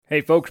Hey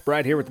folks,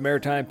 Brad here with the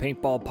Maritime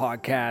Paintball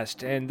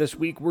Podcast, and this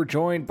week we're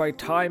joined by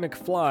Ty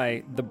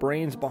McFly, the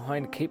brains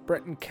behind Cape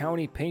Breton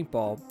County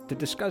Paintball, to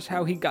discuss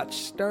how he got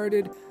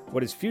started,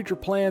 what his future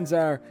plans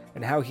are,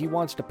 and how he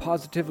wants to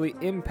positively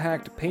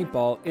impact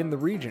paintball in the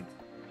region.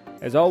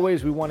 As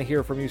always, we want to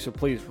hear from you, so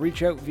please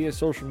reach out via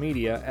social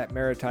media at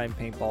Maritime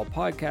Paintball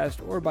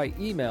Podcast or by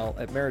email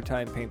at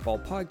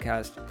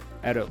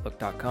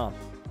maritimepaintballpodcast@outlook.com.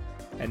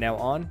 And now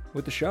on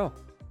with the show.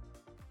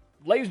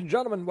 Ladies and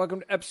gentlemen,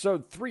 welcome to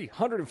episode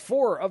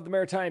 304 of the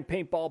Maritime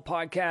Paintball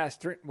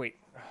Podcast. Wait,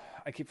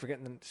 I keep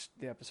forgetting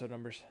the episode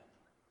numbers.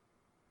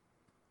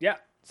 Yeah,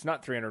 it's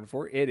not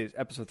 304. It is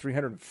episode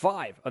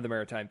 305 of the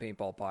Maritime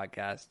Paintball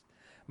Podcast.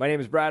 My name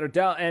is Brad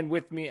O'Dell, and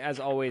with me,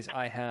 as always,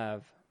 I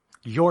have...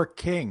 your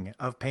king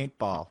of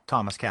paintball,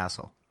 Thomas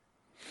Castle.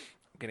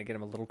 I'm going to get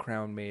him a little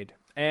crown made.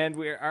 And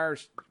we're our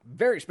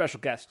very special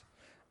guest.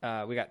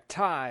 We got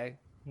Ty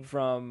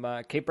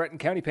from Cape Breton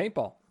County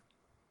Paintball.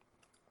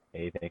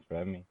 Hey, thanks for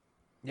having me.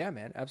 Yeah,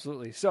 man,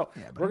 absolutely. So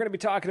we're going to be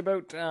talking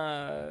about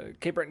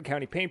Cape Breton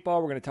County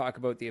Paintball. We're going to talk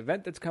about the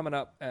event that's coming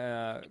up,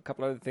 a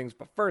couple other things.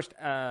 But first,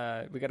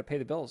 we got to pay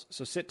the bills.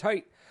 So sit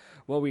tight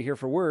while we hear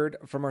for word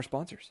from our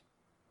sponsors.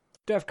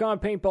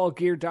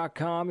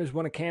 DEFCONPaintballGear.com is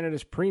one of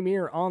Canada's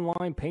premier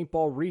online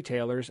paintball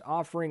retailers,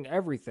 offering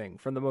everything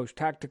from the most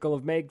tactical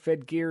of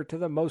mag-fed gear to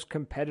the most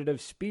competitive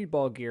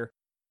speedball gear.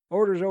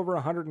 Orders over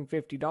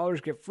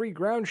 $150 get free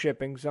ground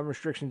shipping. Some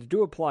restrictions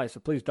do apply, so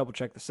please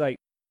double-check the site.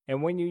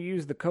 And when you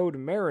use the code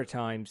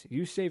MARITIMES,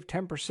 you save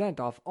 10%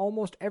 off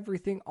almost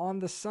everything on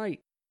the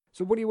site.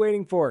 So what are you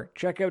waiting for?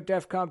 Check out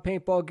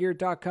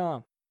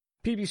DEFCONPaintballGear.com.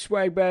 PB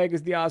Swag Bag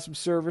is the awesome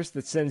service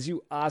that sends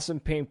you awesome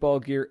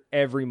paintball gear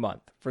every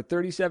month. For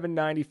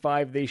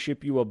 $37.95, they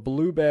ship you a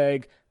blue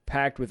bag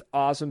packed with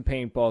awesome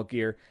paintball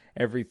gear.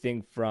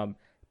 Everything from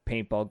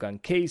paintball gun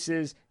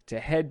cases to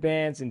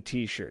headbands and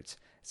t-shirts.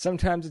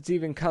 Sometimes it's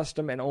even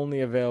custom and only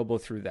available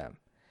through them.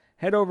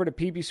 Head over to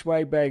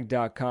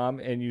pbswagbag.com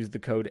and use the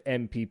code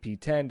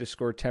MPP10 to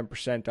score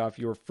 10% off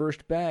your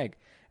first bag.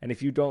 And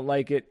if you don't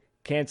like it,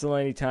 cancel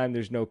anytime.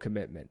 There's no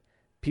commitment.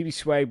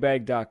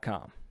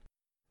 pbswagbag.com.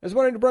 As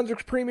one of New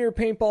Brunswick's premier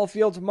paintball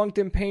fields,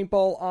 Moncton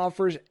Paintball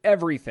offers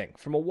everything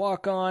from a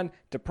walk-on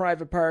to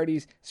private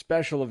parties,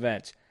 special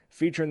events.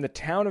 Featuring the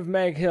town of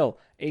Mag Hill,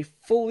 a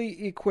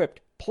fully equipped,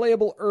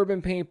 playable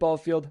urban paintball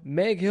field,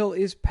 Mag Hill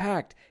is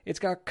packed. It's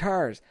got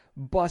cars,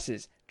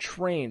 buses,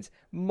 trains,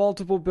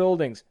 multiple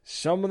buildings,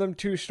 some of them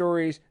 2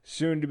 stories,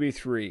 soon to be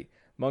 3.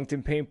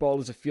 Moncton Paintball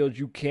is a field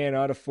you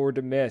cannot afford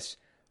to miss.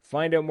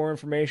 Find out more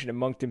information at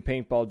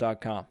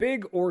monctonpaintball.com.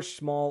 Big or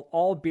small,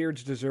 all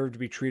beards deserve to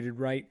be treated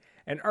right,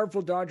 and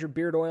Artful Dodger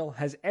Beard Oil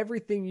has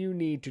everything you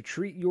need to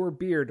treat your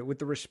beard with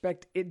the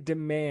respect it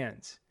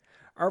demands.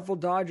 Artful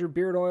Dodger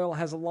Beard Oil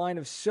has a line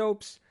of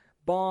soaps,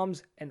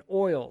 balms, and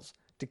oils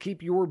to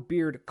keep your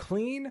beard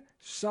clean,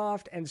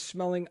 soft, and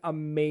smelling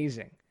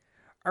amazing.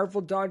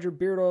 Artful Dodger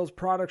Beard Oil's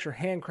products are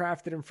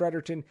handcrafted in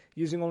Fredericton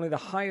using only the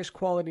highest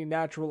quality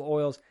natural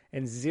oils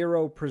and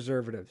 0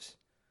 preservatives.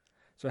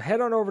 So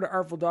head on over to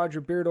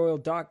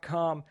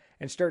ArtfulDodgerBeardOil.com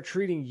and start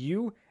treating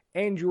you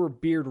and your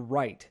beard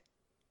right.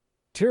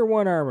 Tier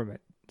 1 Armament,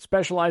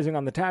 specializing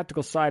on the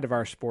tactical side of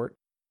our sport,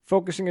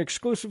 focusing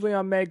exclusively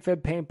on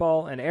mag-fed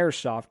paintball and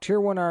airsoft, Tier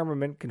 1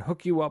 Armament can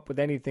hook you up with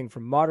anything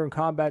from modern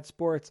combat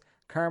sports,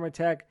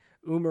 Karmatech,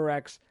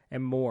 Umarex,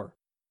 and more.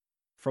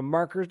 From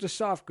markers to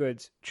soft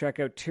goods, check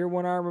out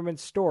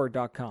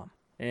tier1armamentstore.com.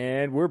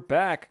 And we're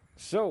back.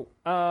 So,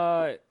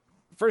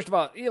 first of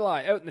all,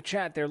 Eli, out in the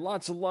chat there,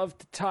 lots of love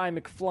to Ty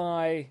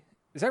McFly.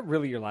 Is that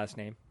really your last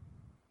name?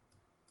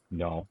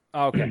 No.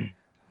 Oh, okay.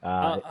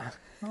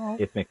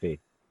 It's McPhee.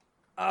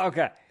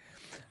 Okay.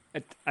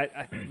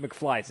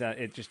 McFly,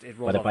 it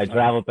rolls But if I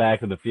travel back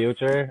to the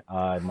future,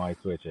 I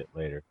might switch it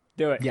later.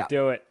 Do it. Yeah.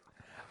 Do it.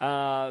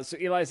 So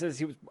Eli says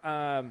he was...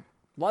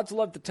 lots of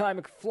love to Ty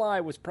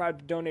McFly, was proud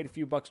to donate a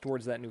few bucks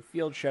towards that new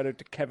field. Shout out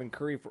to Kevin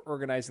Curry for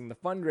organizing the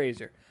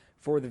fundraiser.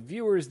 For the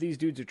viewers, these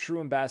dudes are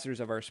true ambassadors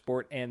of our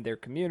sport and their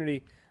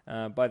community.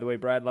 By the way,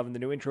 Brad, loving the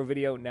new intro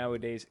video.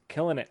 Nowadays,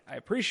 killing it. I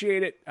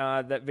appreciate it.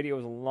 That video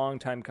was a long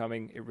time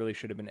coming. It really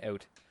should have been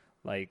out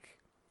like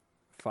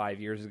 5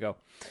 years ago.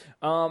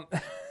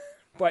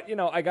 But, you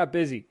know, I got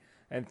busy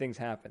and things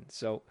happened.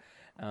 So,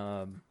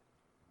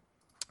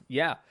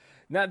 yeah.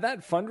 Now, that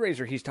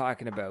fundraiser he's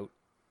talking about,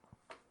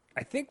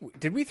 I think,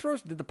 did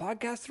the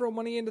podcast throw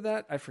money into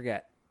that? I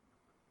forget.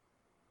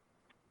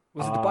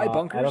 Was it to buy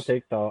bunkers? I don't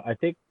think so. I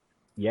think,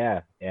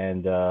 yeah.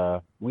 And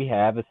we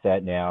have a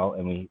set now,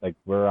 and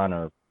we're on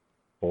our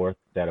 4th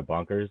set of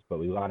bunkers, but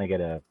we want to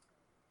get a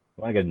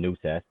new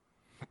set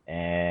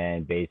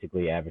and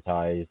basically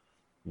advertise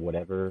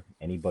whatever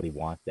anybody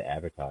wants to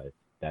advertise.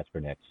 That's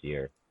for next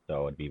year.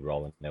 So it'd be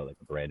rolling out like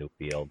a brand new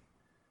field.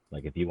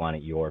 Like if you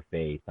wanted your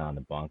face on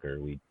the bunker,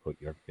 we'd put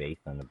your face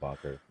on the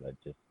bunker. That'd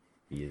just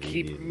be as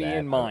easy Keep as me that.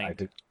 in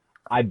mind.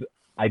 I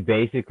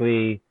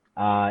basically,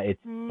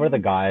 it's for the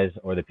guys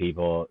or the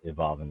people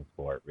involved in the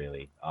sport,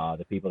 really.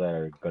 The people that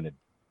are going to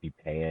be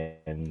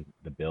paying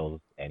the bills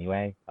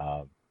anyway.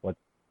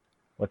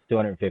 What's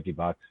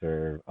 $250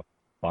 for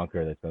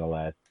bunker that's going to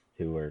last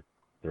 2 or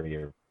 3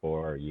 or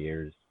 4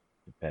 years,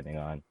 depending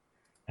on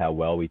how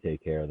well we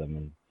take care of them.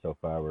 And so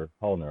far, we're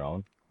holding our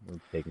own. We're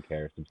taking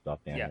care of some stuff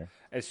down there.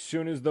 As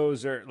soon as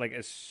those are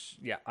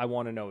I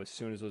want to know as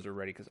soon as those are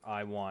ready because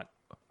I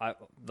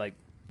like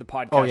the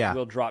podcast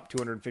will drop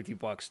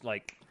 $250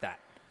 like that.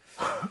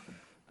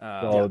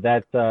 So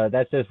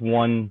that's just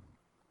one,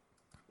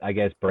 I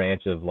guess,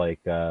 branch of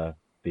like the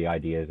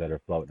ideas that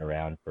are floating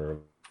around for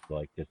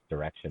like just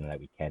direction that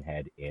we can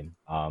head in.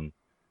 I'm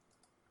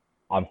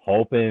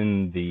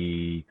hoping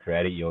the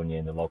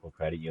local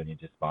credit union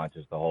just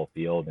sponsors the whole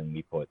field and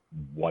we put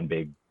one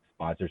big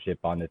sponsorship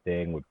on the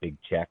thing with big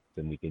checks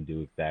and we can do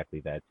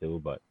exactly that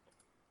too. But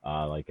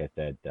like I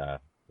said,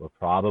 we're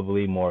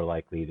probably more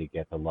likely to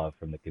get the love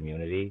from the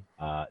community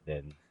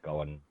than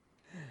going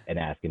and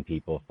asking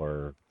people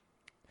for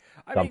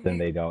something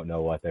they don't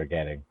know what they're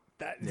getting.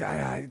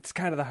 It's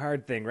kind of the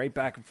hard thing, right?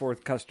 Back and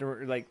forth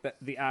customer, like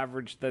the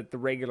average, the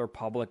regular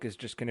public is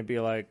just going to be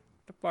like,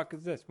 the fuck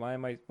is this? Why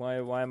am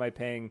I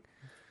paying,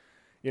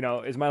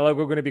 is my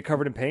logo going to be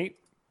covered in paint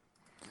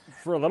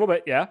for a little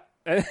bit? Yeah.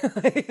 And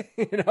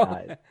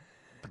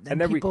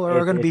then people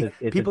are going to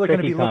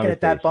be looking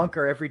at that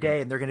bunker every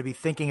day and they're going to be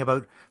thinking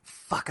about,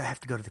 fuck, I have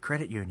to go to the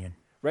credit union.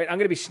 Right. I'm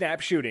going to be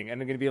snap shooting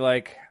and I'm going to be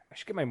like, I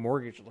should get my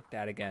mortgage looked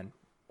at again.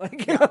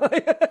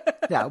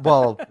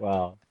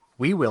 Well,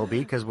 we will be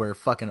because we're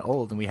fucking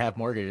old and we have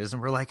mortgages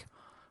and we're like,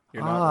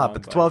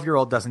 but the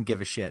 12-year-old doesn't give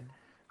a shit.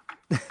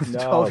 The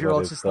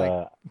 12-year-old's just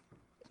like,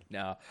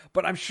 no.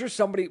 But I'm sure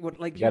somebody would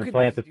like. You got to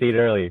plant the seed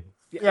early.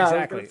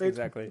 Yeah,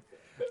 exactly.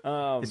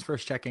 His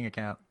first checking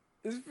account.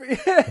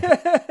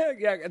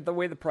 Yeah, the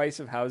way the price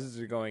of houses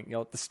are going,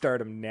 you'll have to start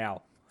them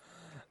now.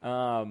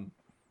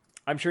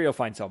 I'm sure you'll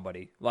find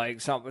somebody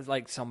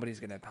somebody's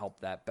gonna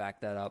help back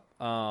that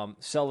up.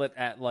 Sell it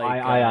at like.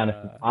 I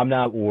honestly, I'm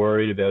not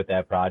worried about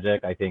that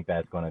project. I think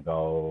that's going to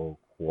go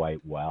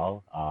quite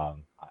well.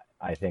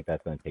 I think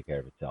that's going to take care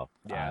of itself.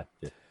 Yeah.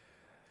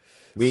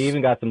 We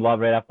even got some love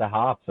right off the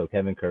hop. So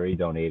Kevin Curry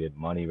donated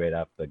money right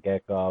off the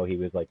get go. He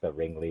was like the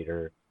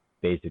ringleader,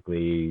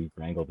 basically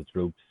wrangled the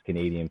troops,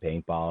 Canadian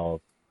paintball.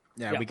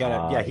 Yeah, we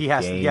got he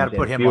had to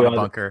put him on a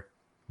bunker.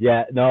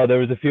 Yeah, no, there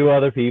was a few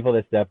other people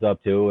that stepped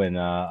up too, and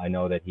I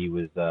know that he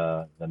was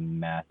the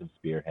massive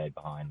spearhead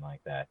behind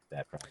like that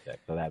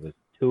project. So that was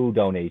 2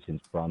 donations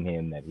from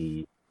him that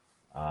he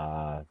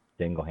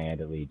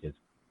single-handedly just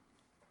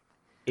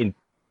in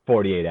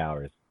 48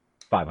 hours,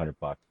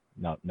 $500.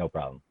 No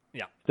problem.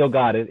 Yeah, still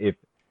got it.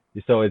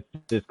 So it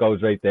just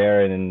goes right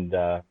there, and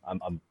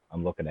I'm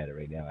looking at it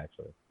right now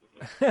actually.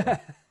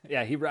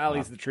 Yeah, he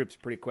rallies the troops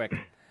pretty quick.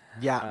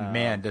 Yeah,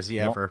 man, does he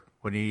ever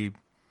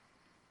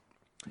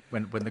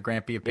when the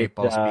Grampy of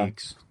Paintball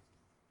speaks.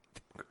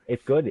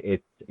 It's good.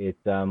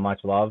 It's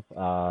much love.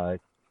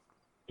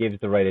 Gives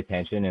the right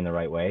attention in the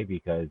right way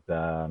because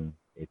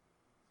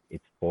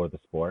it's for the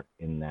sport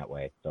in that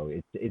way. So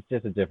it's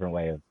just a different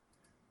way of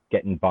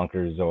getting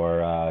bunkers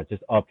or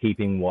just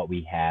upkeeping what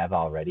we have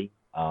already.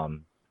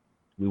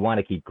 We want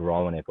to keep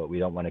growing it, but we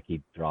don't want to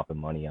keep dropping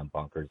money on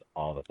bunkers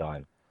all the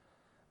time.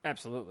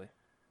 Absolutely.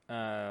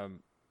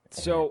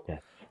 So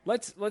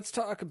let's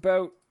talk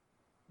about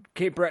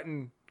Cape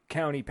Breton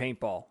County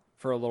Paintball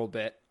for a little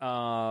bit.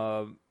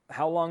 How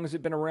long has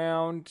it been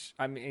around?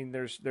 I mean,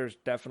 there's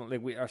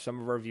definitely some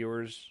of our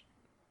viewers,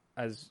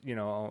 as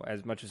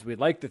much as we'd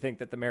like to think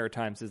that the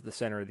Maritimes is the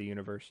center of the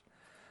universe.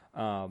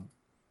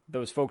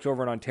 Those folks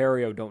over in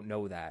Ontario don't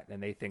know that,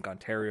 and they think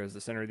Ontario is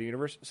the center of the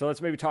universe. So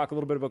let's maybe talk a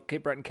little bit about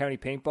Cape Breton County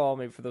Paintball,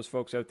 maybe for those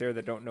folks out there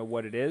that don't know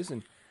what it is.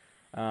 And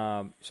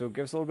so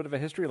give us a little bit of a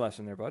history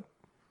lesson there, bud.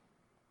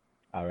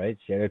 All right.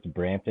 Shout out to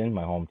Brampton,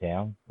 my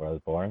hometown, where I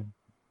was born.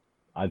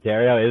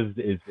 Ontario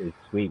is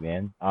sweet,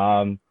 man.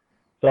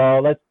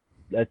 So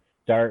let's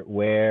start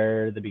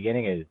where the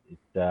beginning is. It's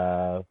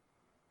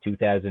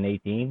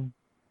 2018.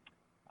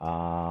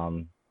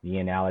 Me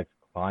and Alex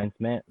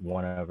Kleinsmith,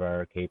 one of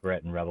our Cape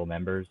Breton Rebel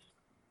members,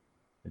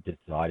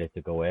 decided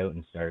to go out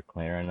and start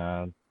clearing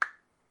a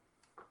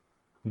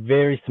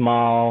very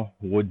small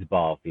woods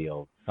ball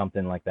field.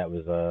 Something like that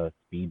was a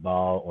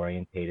speedball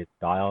orientated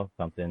style.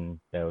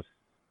 Something that was,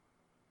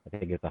 I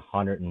think it's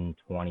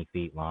 120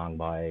 feet long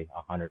by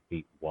 100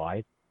 feet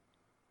wide.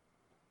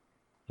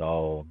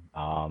 So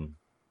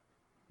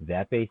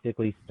that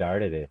basically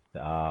started it.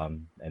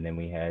 And then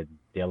we had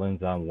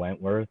Dylan's on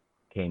Wentworth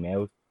came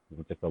out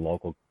with just a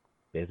local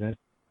business,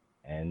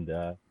 and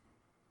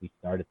we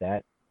started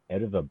that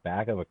out of the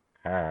back of a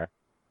car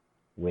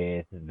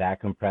with that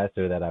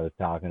compressor that I was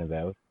talking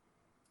about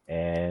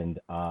and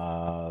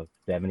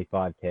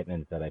 75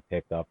 Tittmans that I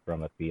picked up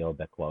from a field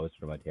that closed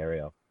from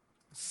Ontario.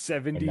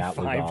 75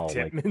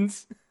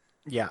 Tittmans?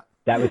 Yeah.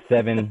 That was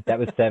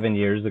 7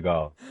 years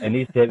ago. And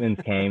these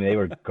Tittmans came, they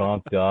were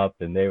gunked up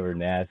and they were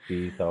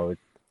nasty. So it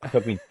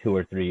took me 2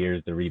 or 3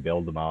 years to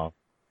rebuild them all,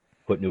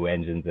 put new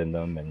engines in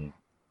them, and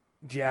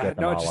yeah,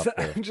 no,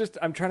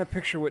 I'm trying to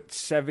picture what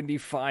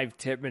 75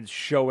 Tittmans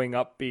showing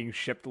up being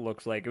shipped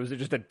looks like. Was it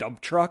just a dump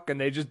truck and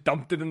they just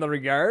dumped it in the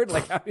yard?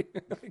 Like, how do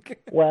you,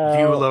 well,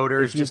 view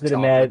loaders just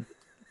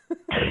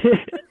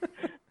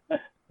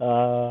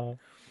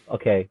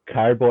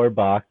cardboard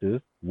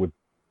boxes with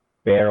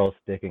barrels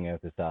sticking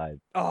out the side.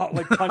 Oh,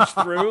 like punched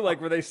through?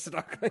 Like were they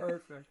stuck?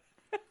 Perfect.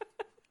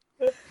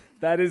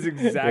 That is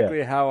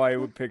exactly how I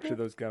would picture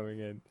those going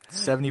in.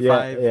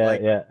 75.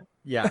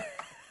 Yeah.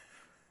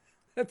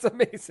 That's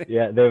amazing.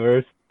 Yeah, they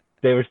were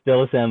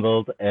still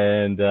assembled,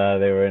 and they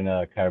were in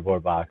a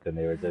cardboard box, and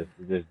they were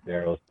just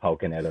barrels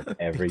poking out of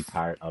every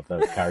part of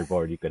the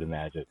cardboard you could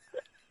imagine.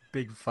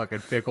 Big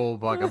fucking pickle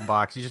fucking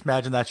box. You just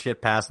imagine that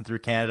shit passing through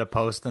Canada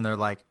Post, and they're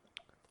like,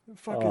 "The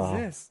fuck is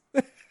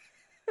this?"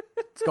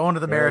 It's going to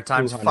the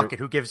Maritimes. Fuck it.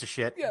 Who gives a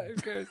shit? Yeah,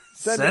 okay.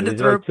 Send it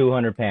through.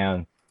 200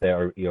 pounds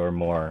there or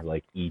more,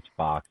 like each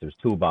box. There's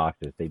 2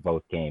 boxes. They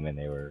both came, and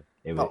it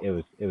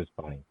was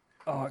funny.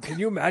 Oh, can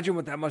you imagine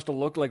what that must have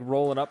looked like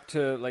rolling up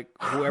to like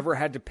whoever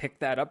had to pick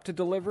that up to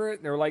deliver it?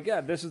 And they were like,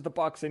 "Yeah, this is the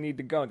box I need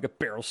to go." And got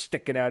barrels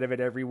sticking out of it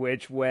every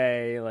which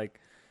way. Like,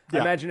 I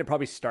imagine it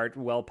probably started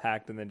well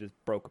packed and then just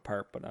broke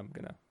apart. But I'm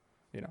gonna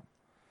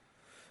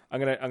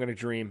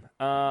dream.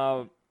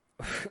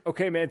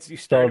 Okay, man. So you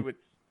started with.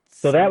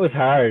 So that was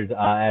hard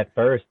at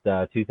first,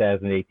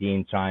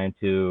 2018, trying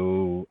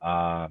to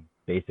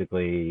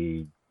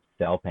basically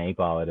sell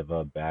paintball out of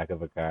the back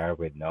of a car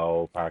with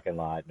no parking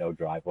lot, no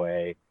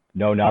driveway,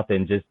 no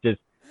nothing. Just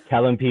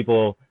telling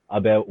people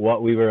about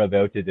what we were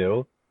about to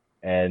do,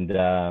 and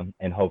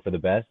hope for the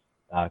best.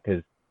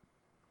 Because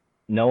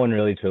no one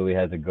really truly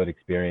has a good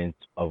experience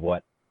of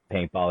what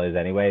paintball is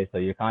anyway. So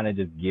you're kind of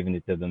just giving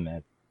it to them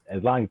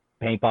as long as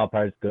paintball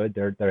part's good,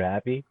 they're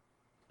happy.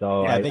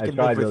 So I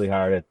tried really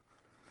hard at.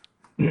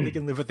 They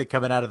can live with it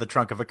coming out of the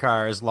trunk of a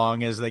car as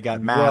long as they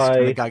got masks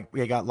and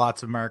they got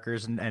lots of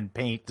markers and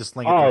paint to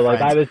sling it to their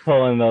friends. I was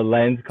pulling the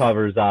lens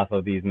covers off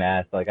of these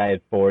masks. Like I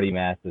had 40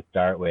 masks to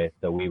start with,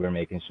 so we were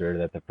making sure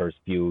that the first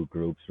few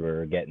groups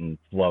were getting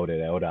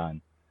floated out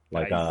on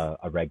like a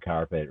red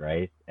carpet,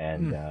 right?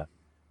 And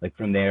like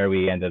from there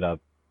we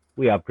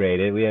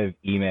upgraded. We have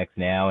Emacs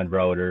now and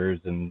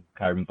rotors and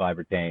carbon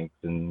fiber tanks,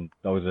 and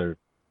those are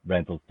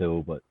rentals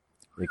too. But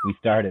like we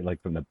started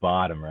like from the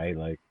bottom, right?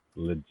 Like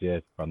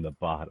legit from the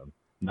bottom.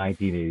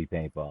 1980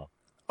 paintball.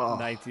 Oh.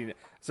 19.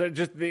 So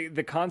just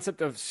the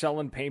concept of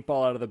selling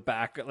paintball out of the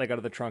back, like out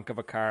of the trunk of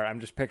a car. I'm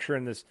just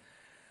picturing this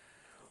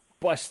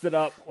busted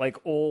up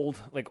like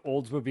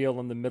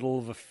Oldsmobile in the middle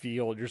of a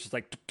field. You're just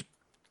like,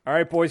 all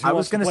right, boys. I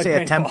was going to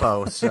say a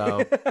tempo,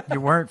 so you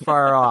weren't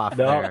far off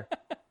there.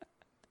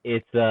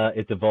 It's a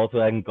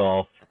Volkswagen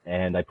Golf,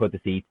 and I put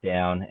the seats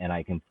down, and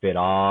I can fit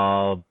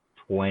all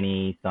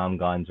 20 some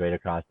guns right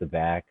across the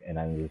back, and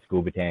then the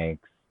scuba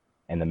tanks.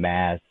 And the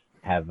masks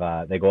have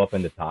they go up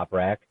in the top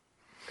rack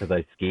because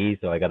I ski,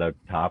 so I got a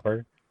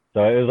topper.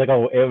 So it was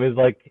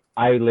like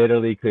I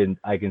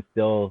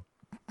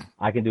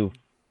can do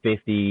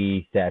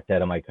 50 sets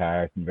out of my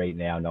car right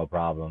now, no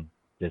problem,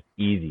 just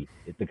easy.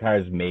 The car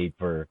is made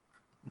for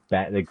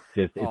that.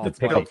 It's a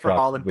pickup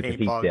truck with the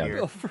seats down.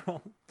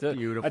 Beautiful.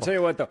 I tell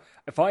you what though,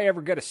 if I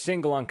ever get a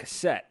single on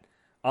cassette,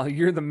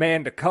 you're the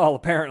man to call.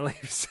 Apparently,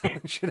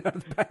 selling shit out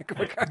of the back of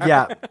a car.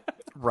 Yeah,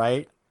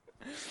 right.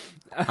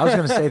 I was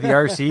going to say the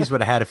RCs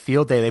would have had a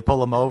field day. They pull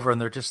them over and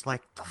they're just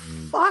like, the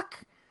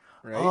fuck?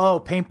 Right? Oh,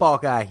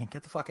 paintball guy.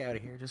 Get the fuck out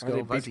of here. Just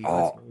go fuzzy.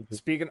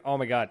 Speaking, oh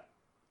my God.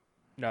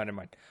 No, never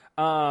mind.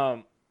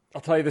 I'll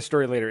tell you the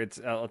story later.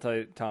 I'll tell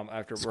you, Tom,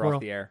 after we're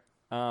off the air.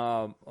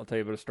 I'll tell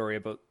you about a story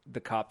about the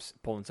cops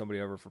pulling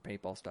somebody over for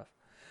paintball stuff.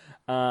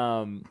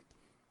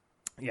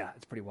 Yeah,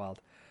 it's pretty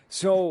wild.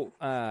 So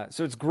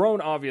it's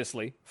grown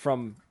obviously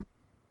from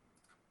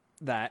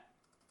that.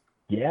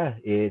 Yeah,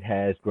 it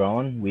has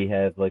grown. We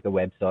have like a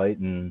website,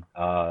 and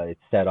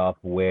it's set up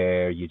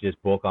where you just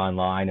book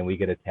online, and we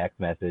get a text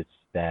message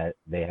that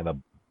we have a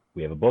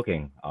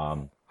booking.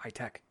 High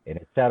tech. And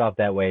it's set up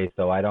that way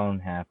so I don't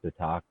have to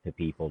talk to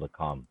people to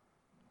come.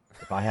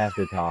 If I have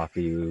to talk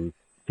to you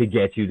to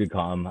get you to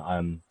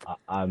come,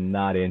 I'm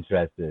not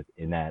interested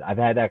in that. I've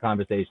had that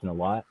conversation a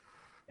lot,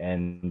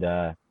 and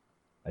I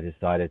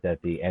decided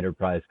that the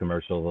enterprise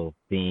commercial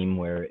theme,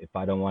 where if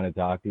I don't want to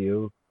talk to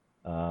you,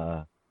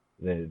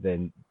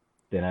 then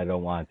I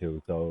don't want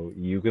to. So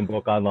you can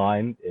book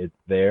online. It's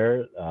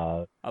there.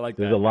 I like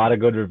there's that. A lot of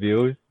good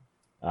reviews.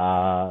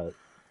 And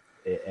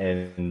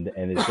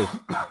it's just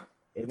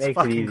it makes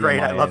fucking it easy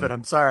great. I love it.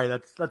 I'm sorry.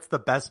 That's the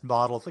best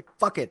model. It's like,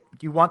 fuck it.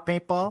 You want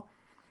paintball?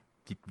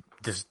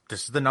 This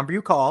is the number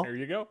you call. There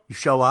you go. You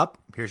show up.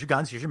 Here's your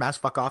guns. Here's your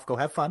mask. Fuck off. Go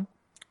have fun.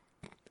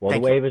 Well,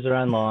 the waivers are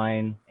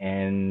online,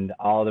 and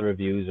all the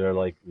reviews are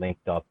like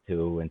linked up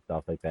to and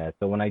stuff like that.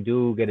 So when I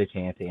do get a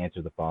chance to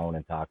answer the phone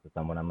and talk to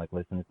someone, I'm like,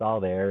 listen, it's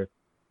all there.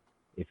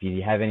 If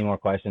you have any more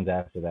questions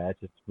after that,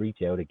 just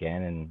reach out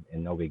again,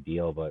 and no big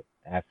deal. But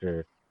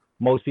after,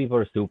 most people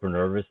are super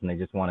nervous, and they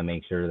just want to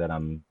make sure that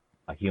I'm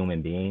a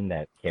human being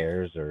that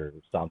cares or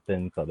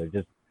something. So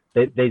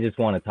they just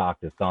want to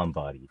talk to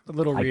somebody. A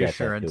little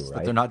reassurance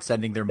that they're not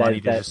sending their money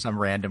to just some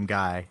random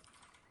guy.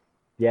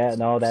 Yeah,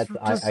 no,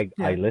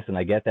 I listen,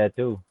 I get that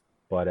too.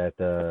 But at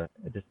the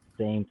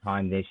same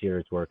time, this year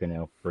it's working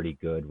out pretty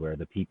good, where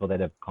the people that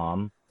have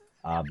come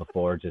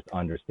before just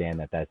understand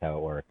that that's how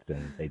it works,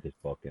 and they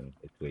just book, and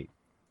it's sweet.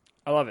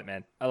 I love it,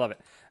 man. I love it.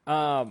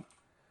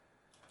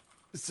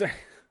 So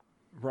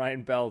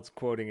Ryan Bell's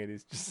quoting it.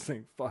 He's just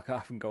saying, "Fuck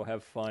off and go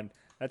have fun."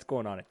 That's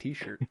going on a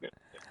T-shirt.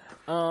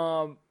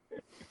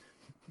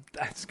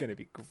 That's gonna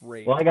be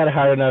great. Well, I got a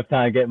hard enough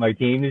time getting my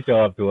team to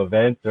show up to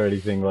events or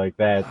anything like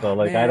that. So,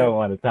 like, I don't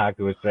want to talk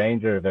to a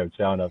stranger about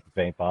showing up to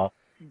paintball.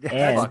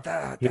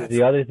 And here's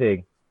the other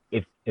thing: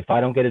 if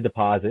I don't get a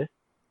deposit,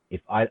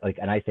 if I like,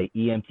 and I say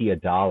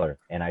EMT $1,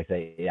 and I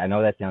say, I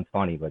know that sounds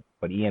funny, but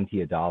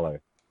EMT $1,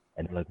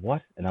 and they're like,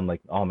 what? And I'm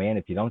like, oh man,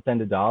 if you don't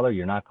send $1,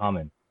 you're not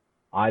coming.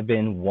 I've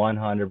been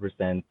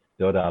 100%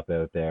 stood up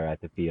out there at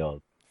the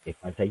field. If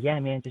I say, yeah,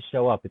 man, just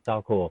show up, it's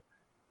all cool.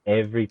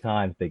 Every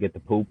time they get the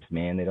poops,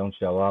 man, they don't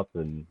show up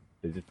and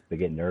they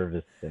get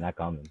nervous. They're not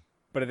coming.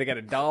 But if they got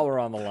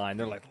 $1 on the line,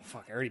 they're like, well,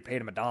 fuck, I already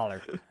paid him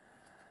 $1.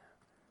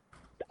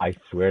 I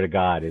swear to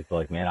God, it's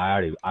like, man,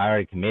 I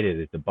already committed.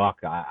 It's $1.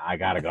 I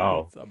gotta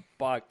go. It's $1.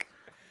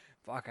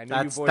 Fuck, I know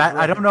That's you boys. that.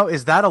 I don't know.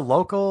 Is that a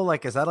local?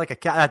 Like, is that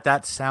like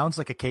that sounds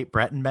like a Cape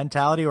Breton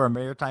mentality or a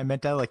maritime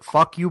mentality? Like,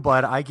 fuck you,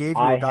 bud. I gave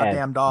you a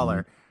goddamn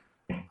 $1.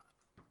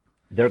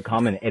 They're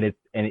coming, and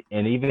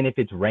even if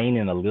it's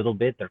raining a little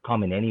bit, they're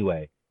coming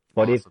anyway.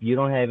 But if you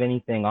don't have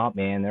anything up,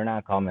 man, they're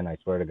not coming. I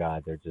swear to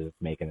God, they're just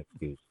making an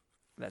excuse.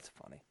 That's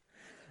funny.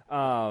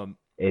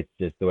 It's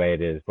just the way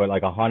it is. But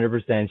like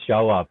 100%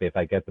 show up if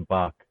I get the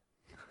 $1.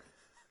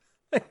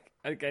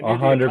 Like, I knew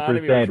 100%. The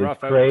economy was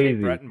rough it's crazy.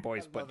 Cape Breton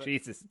boys, but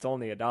Jesus, it's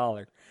only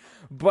 $1.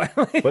 But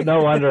but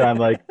no wonder I'm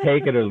like,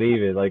 take it or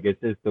leave it. Like,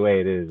 it's just the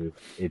way it is.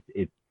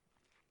 It's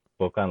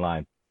book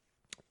online.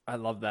 I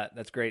love that.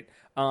 That's great.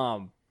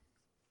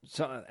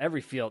 So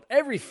every field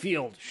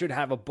should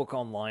have a book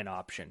online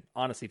option.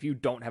 Honestly, if you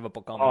don't have a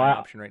book online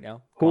option right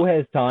now, who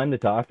has time to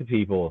talk to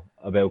people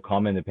about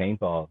coming to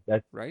paintball?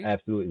 That's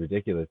absolutely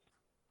ridiculous.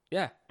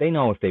 Yeah, they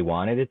know if they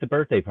want it. It's a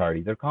birthday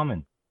party. They're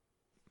coming.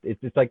 It's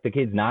just like the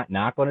kid's not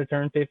going to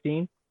turn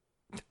 15.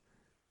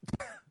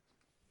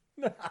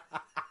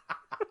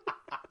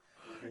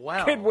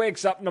 Well, kid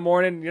wakes up in the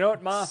morning. You know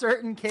what, Ma?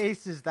 Certain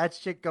cases, that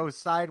shit goes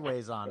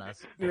sideways on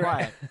us.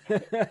 But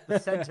the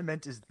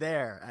sentiment is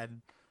there,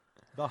 and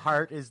the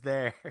heart is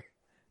there.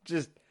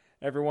 Just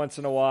every once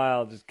in a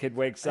while, just kid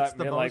wakes up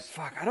and you're like,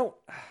 fuck, I don't,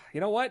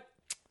 you know what?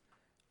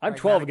 I'm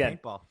 12 again.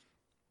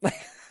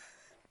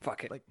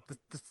 Fuck it. Like,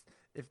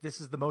 if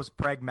this is the most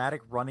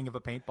pragmatic running of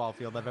a paintball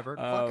field I've ever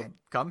fuck it.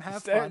 Come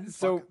have fun.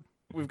 So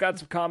we've got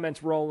some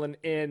comments rolling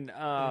in.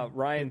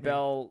 Ryan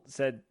Bell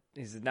said,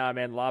 he said, nah,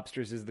 man,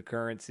 lobsters is the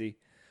currency.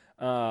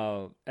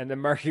 And then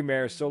Marky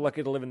Mayer is so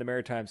lucky to live in the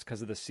Maritimes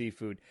because of the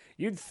seafood.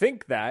 You'd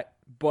think that,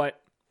 but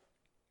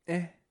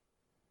I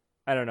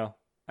don't know.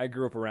 I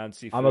grew up around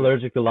seafood. I'm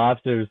allergic to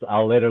lobsters.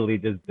 I'll literally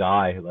just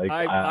die. Like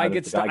I have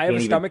a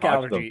stomach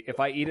allergy. Them. If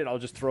I eat it, I'll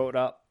just throw it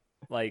up.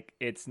 Like,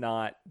 it's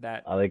not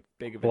that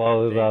big of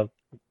a thing. Up.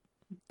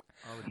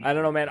 I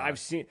don't know, man. I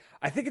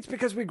think it's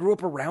because we grew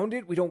up around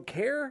it. We don't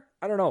care.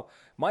 I don't know.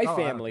 My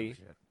family,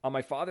 on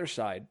my father's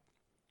side,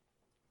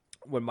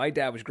 when my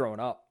dad was growing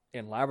up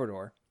in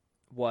Labrador,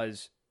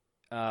 was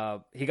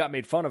he got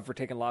made fun of for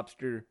taking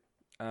lobster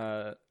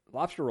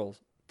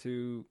rolls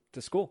to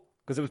school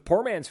because it was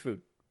poor man's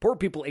food. Poor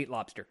people ate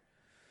lobster.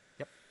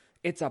 Yep.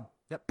 It's a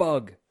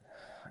bug.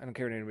 I don't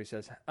care what anybody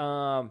says.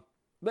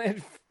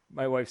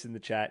 My wife's in the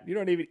chat. You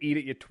don't even eat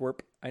it, you twerp.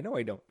 I know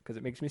I don't because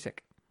it makes me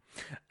sick.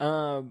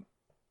 So,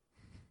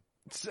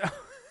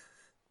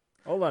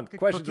 hold on.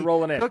 Questions are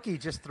rolling in. Cookie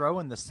just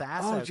throwing the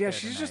sass. Oh yeah,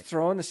 she's just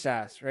throwing the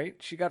sass. Right?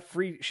 She got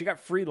free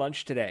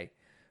lunch today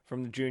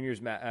from the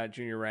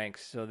junior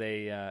ranks. So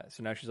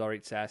so now she's all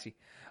right sassy.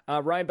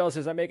 Ryan Bell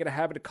says, I make it a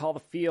habit to call the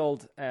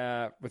field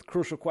with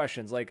crucial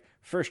questions like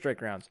first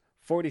strike rounds,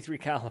 43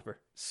 caliber,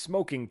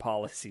 smoking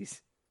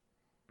policies.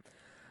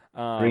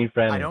 Green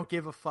friendly. I don't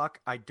give a fuck.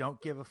 I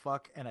don't give a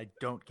fuck, and I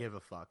don't give a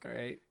fuck. All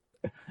right.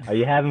 Are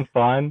you having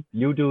fun?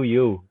 You do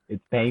you.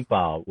 It's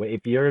paintball.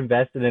 If you're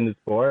invested in the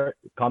sport,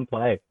 come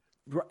play.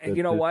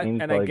 You know what?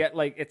 And I get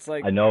it's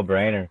like a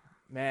no-brainer.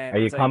 Man, are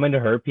you coming to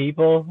hurt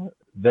people?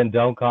 Then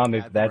don't come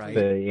if that's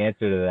the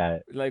answer to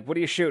that. Like, what are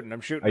you shooting?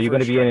 I'm shooting. Are you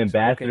going to be an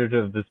ambassador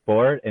of the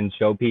sport and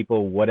show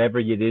people whatever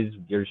it is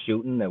you're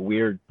shooting, that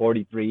weird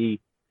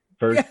 43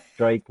 first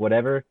strike,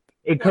 whatever?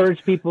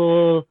 Encourage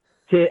people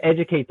to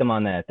educate them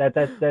on that.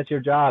 That's your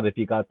job if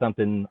you got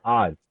something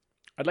odd.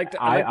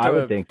 I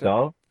would think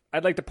so.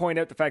 I'd like to point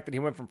out the fact that he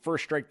went from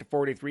first strike to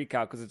 43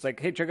 cal because it's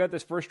like, hey, check out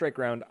this first strike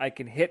round. I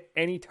can hit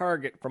any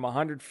target from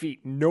 100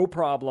 feet, no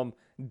problem,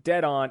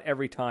 dead on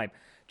every time.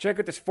 Check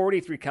out this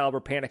 43 caliber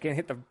pan. I can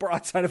hit the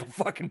broadside of a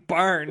fucking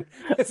barn.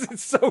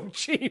 It's so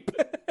cheap.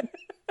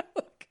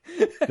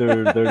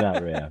 They're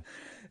not real.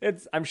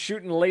 I'm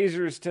shooting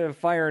lasers to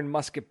firing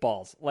musket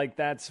balls. Like,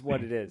 that's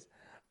what it is.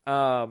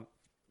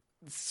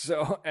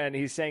 So, and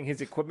he's saying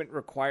his equipment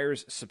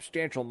requires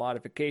substantial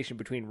modification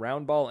between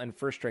round ball and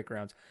first strike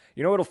rounds.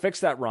 You know what'll fix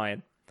that,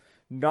 Ryan?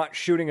 Not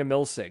shooting a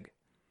milsig.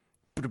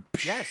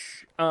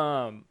 Yes.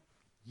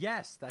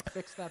 Yes, that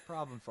fixed that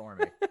problem for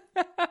me.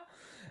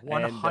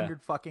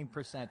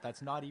 100%.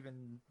 That's not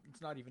even.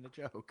 It's not even a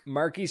joke.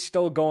 Marky's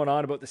still going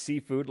on about the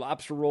seafood.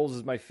 Lobster rolls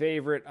is my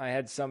favorite. I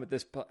had some at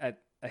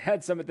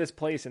this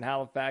place in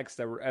Halifax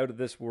that were out of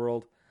this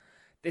world.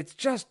 It's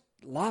just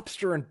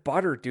lobster and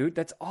butter, dude.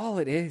 That's all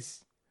it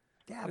is.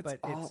 Yeah, but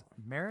it's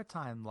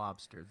maritime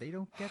lobster. They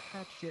don't get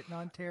that shit in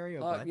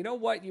Ontario. You know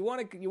what? You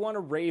want to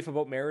rave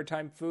about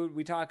maritime food?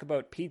 We talk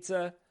about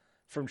pizza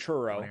from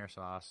Churro, Donair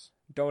sauce,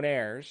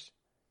 Donairs,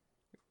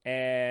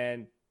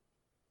 and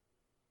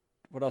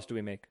what else do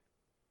we make?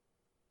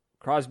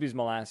 Crosby's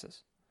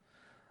molasses.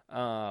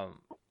 And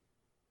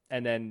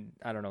then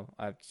I don't know.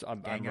 I'm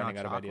running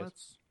out of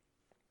ideas.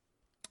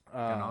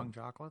 Ganong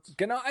chocolates?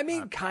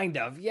 Kind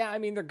of. Yeah, I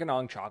mean, they're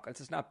Ganong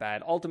chocolates. It's not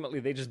bad. Ultimately,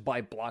 they just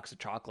buy blocks of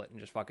chocolate and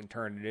just fucking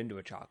turn it into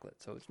a chocolate.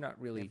 So it's not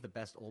really... They have the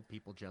best old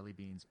people jelly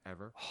beans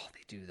ever. Oh,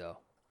 they do, though.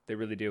 They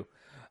really do.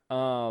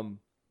 Man,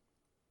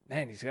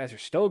 these guys are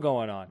still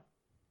going on.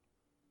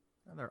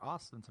 And they're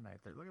awesome tonight.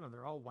 Look at them.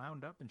 They're all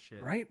wound up and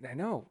shit. Right? I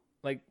know.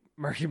 Like,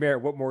 Murky Bear,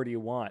 what more do you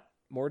want?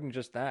 More than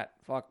just that.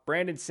 Fuck.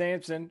 Brandon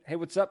Sampson. Hey,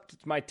 what's up?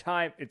 It's my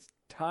time. It's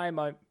time.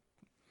 I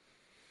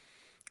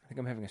think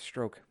I'm having a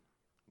stroke.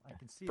 I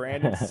can see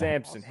Brandon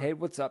Sampson. Hey,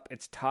 what's up?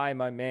 It's Ty,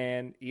 my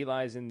man.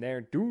 Eli's in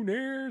there.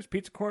 Donairs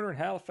Pizza Corner in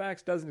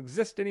Halifax doesn't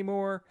exist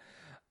anymore.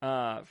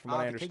 From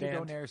what I understand. King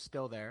of Donair's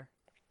still there.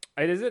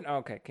 Is it? Oh,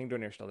 okay. King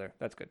Donair's still there.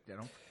 That's good. Yeah,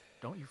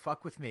 don't you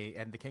fuck with me.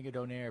 And the King of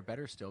Donair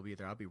better still be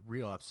there. I'll be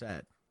real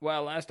upset.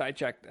 Well, last I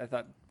checked, I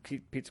thought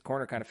Pizza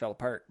Corner kind of fell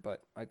apart,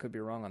 but I could be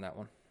wrong on that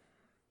one.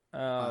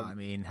 I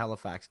mean,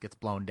 Halifax gets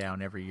blown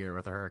down every year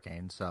with a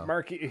hurricane. So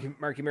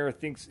Marky Mara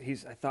thinks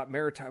I thought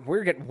Maritime.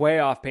 We're getting way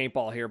off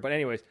paintball here, but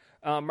anyways,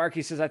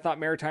 Marky says I thought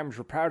Maritimers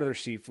were proud of their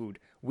seafood.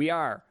 We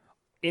are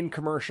in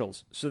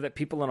commercials so that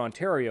people in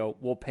Ontario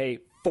will pay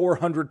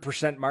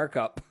 400%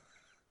 markup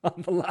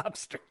on the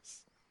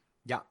lobsters.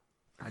 Yeah,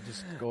 I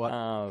just go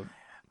up.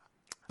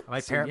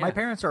 My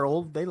parents are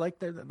old. They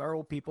like are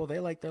old people. They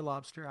like their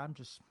lobster. I'm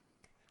just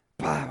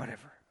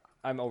whatever.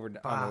 I'm over it.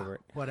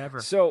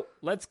 Whatever. So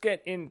let's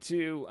get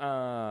into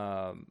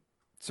some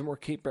more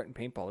Cape Breton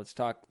paintball. Let's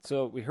talk.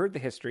 So we heard the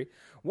history.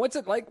 What's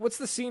it like? What's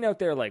the scene out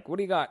there like? What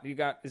do you got?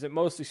 Is it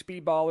mostly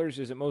speedballers?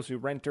 Is it mostly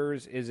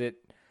renters? Is it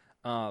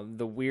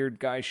the weird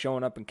guy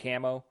showing up in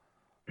camo?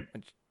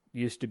 It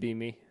used to be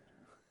me.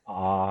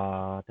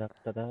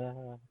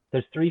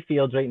 There's 3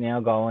 fields right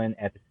now going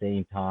at the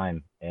same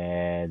time,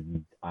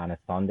 and on a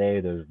Sunday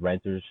there's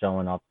renters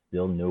showing up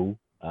still new.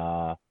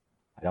 I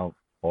don't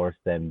force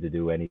them to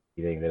do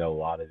anything they don't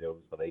want to do,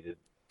 so they just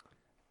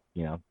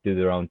do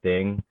their own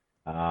thing.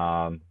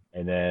 And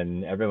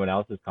then everyone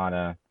else is kind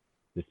of,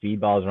 the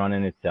speedball's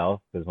running itself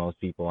because most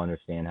people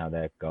understand how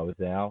that goes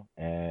now,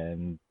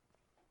 and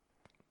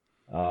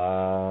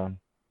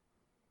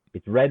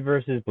it's red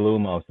versus blue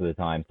most of the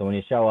time. So when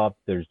you show up,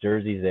 there's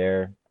jerseys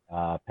there,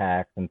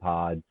 packs and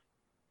pods,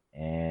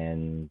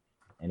 and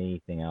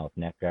anything else,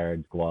 neck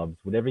guards, gloves,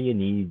 whatever you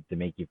need to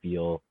make you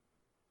feel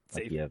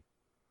safe. Like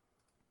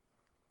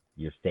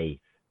you're safe.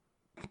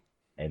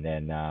 And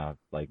then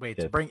wait,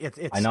 to bring it's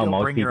I know still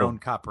most bring people, your own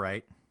cup,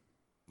 right?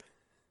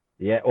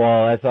 Yeah,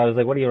 well, that's why I was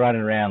like, what are you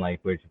running around like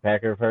with your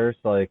pecker first?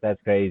 Like,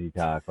 that's crazy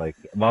talk. Like,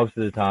 most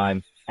of the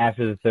time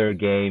after the 3rd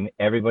game,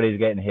 everybody's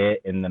getting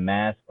hit in the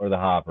mask or the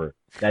hopper.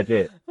 That's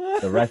it.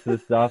 The rest of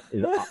the stuff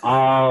is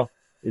all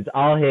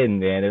hidden,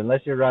 man.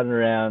 Unless you're running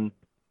around,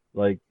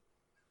 like,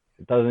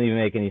 it doesn't even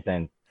make any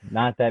sense.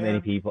 Not that many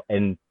people,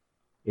 and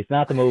it's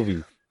not the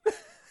movies.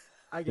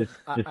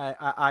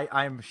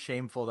 I'm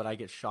shameful that I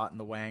get shot in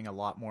the wang a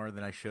lot more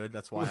than I should.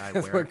 That's why I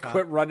wear a cup.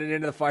 Quit running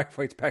into the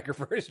firefights pecker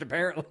first,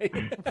 apparently.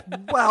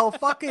 Well,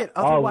 fuck it.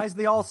 Otherwise,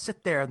 they all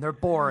sit there and they're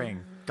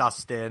boring.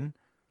 Dustin,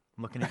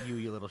 I'm looking at you,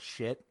 you little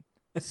shit.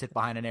 Sit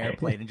behind an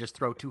airplane and just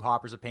throw 2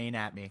 hoppers of paint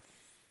at me.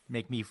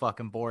 Make me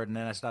fucking bored, and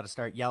then I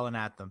start yelling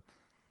at them.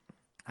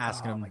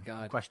 Asking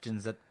them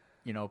questions that,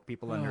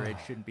 people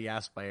underage shouldn't be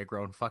asked by a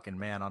grown fucking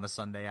man on a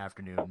Sunday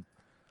afternoon.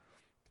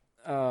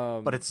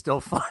 But it's still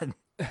fun.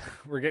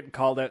 We're getting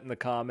called out in the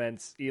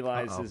comments.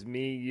 Eli says,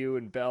 me, you,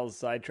 and Bell's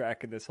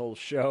sidetracking this whole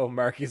show.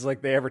 Marky's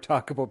like, they ever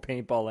talk about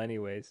paintball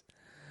anyways.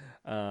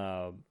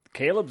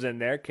 Caleb's in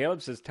there.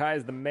 Caleb says, Ty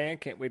is the man.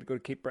 Can't wait to go to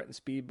Cape Breton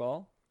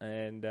Speedball.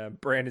 And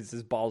Brandon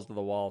says, balls to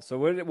the wall. So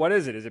what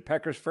is it? Is it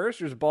peckers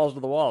first or is it balls to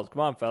the walls?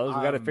 Come on, fellas.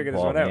 We got to figure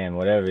this one out. Man,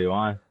 whatever you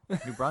want.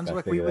 New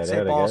Brunswick, we would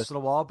say balls to the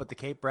wall, but the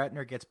Cape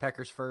Bretoner gets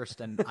peckers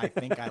first, and I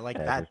think I like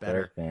that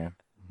better. First,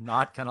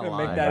 not going to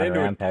lie. Make that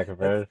into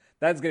it.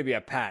 That's going to be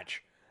a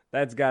patch.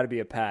 That's got to be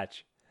a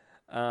patch,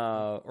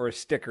 or a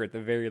sticker at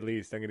the very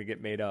least. I'm going to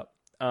get made up.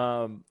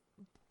 And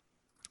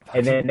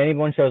then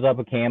anyone shows up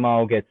with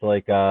camo gets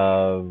like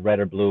a red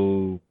or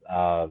blue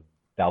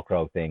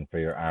Velcro thing for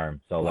your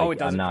arm. So like, it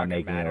doesn't I'm not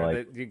making matter.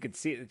 it like you can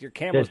see your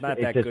camo's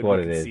not that good. It's just what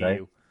it is,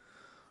 right?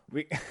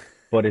 You.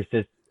 But it's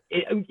just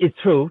it's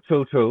true.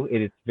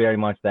 It is very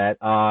much that.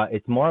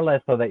 It's more or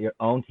less so that your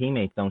own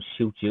teammates don't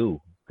shoot you,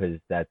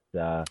 because that's.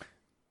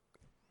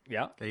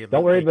 Yeah.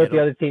 Don't worry about the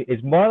other team.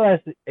 It's more or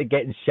less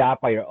getting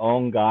shot by your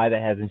own guy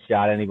that hasn't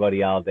shot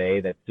anybody all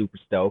day, that's super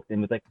stoked, and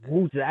was like,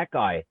 who's that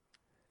guy?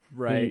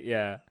 Right,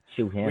 yeah.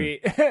 Shoot him.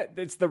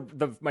 It's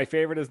the my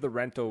favorite is the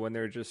rental when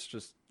they're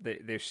just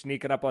they're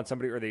sneaking up on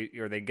somebody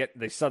or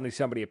they suddenly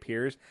somebody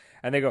appears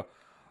and they go,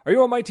 "Are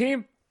you on my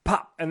team?"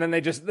 Pop, and then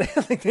they just they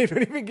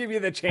don't even give you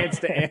the chance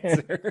to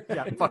answer.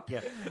 Yeah, fuck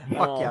yeah,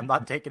 I'm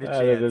not taking a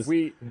chance.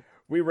 We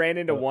ran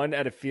into one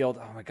at a field.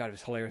 Oh my god, it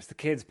was hilarious. The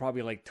kid's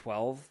probably like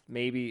 12,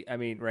 maybe. I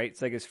mean, right?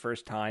 It's like his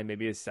first time,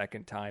 maybe his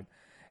second time,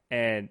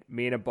 and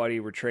me and a buddy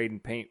were trading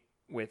paint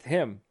with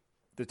him.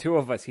 The two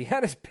of us, he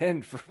had us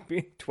pinned for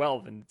being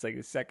 12, and it's like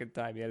his second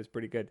time. He had us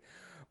pretty good,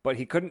 but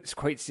he couldn't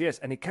quite see us,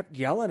 and he kept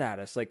yelling at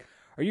us like,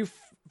 "Are you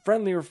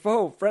friendly or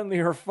foe? Friendly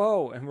or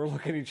foe?" And we're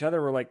looking at each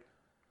other. We're like,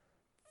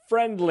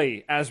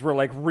 "Friendly," as we're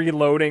like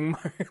reloading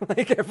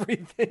like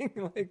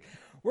everything. Like,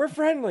 we're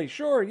friendly,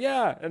 sure,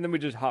 yeah. And then we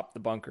just hopped the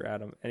bunker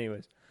at him.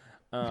 Anyways,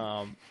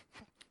 I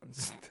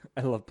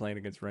love playing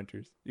against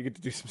renters. You get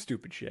to do some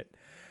stupid shit.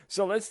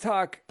 So let's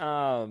talk.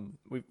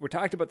 We're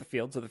talked about the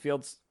field. So the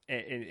field's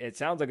it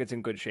sounds like it's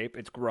in good shape.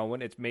 It's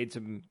growing. It's made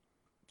some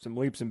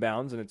leaps and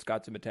bounds, and it's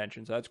got some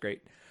attention. So that's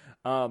great.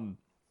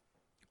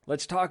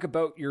 Let's talk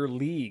about your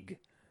league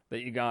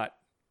that you got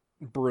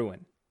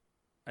brewing.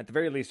 At the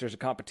very least, there's a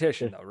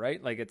competition, though,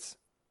 right? Like it's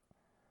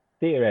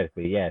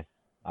Theoretically, yes.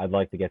 I'd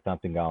like to get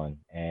something going,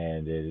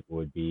 and it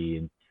would be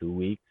in 2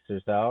 weeks or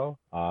so.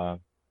 A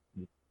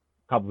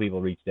couple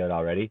people reached out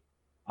already.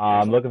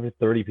 I'm looking for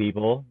 30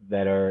 people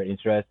that are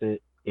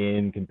interested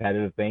in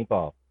competitive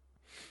paintball.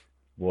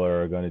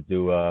 We're going to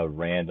do a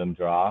random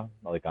draw,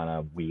 like on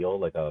a wheel,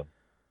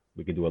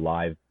 we could do a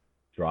live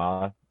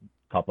draw a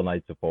couple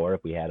nights before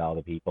if we had all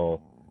the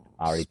people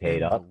already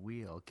paid up. The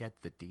wheel, get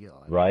the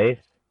deal. Right?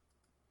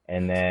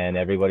 And then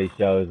everybody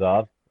shows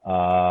up,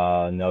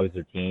 knows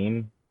their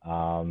team.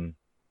 The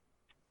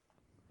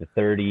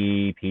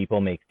 30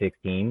 people make 6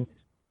 teams.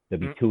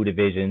 There'll be 2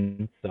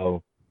 divisions,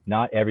 so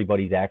not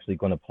everybody's actually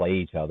going to play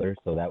each other,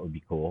 so that would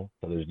be cool.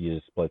 So you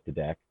just split the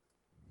deck.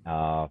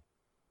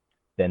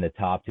 Then the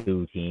top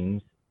 2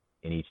 teams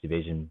in each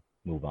division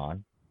move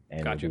on,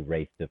 and Gotcha. we'll do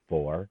race to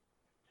 4.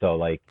 So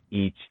like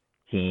each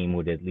team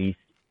would at least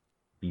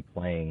be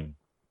playing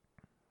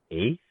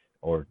 8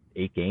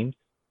 games.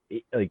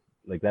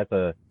 Like that's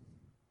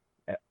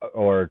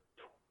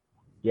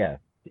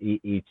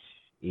each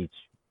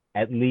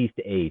at least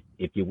 8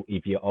 if you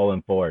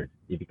 0-4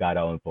 if you got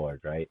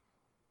 0-4, right?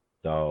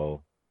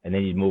 So and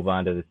then you move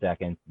on to the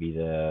second, be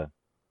the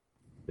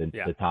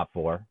top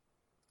 4.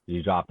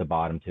 You drop the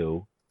bottom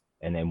 2,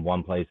 and then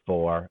 1 plays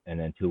 4, and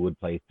then 2 would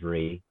play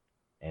 3,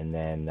 and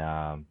then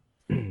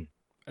and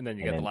then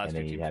you get the last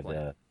 2 teams have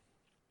playing.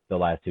 the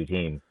last 2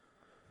 teams.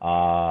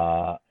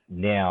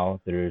 Now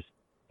there's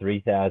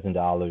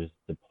 $3,000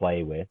 to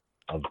play with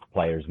of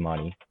players'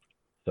 money,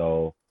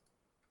 so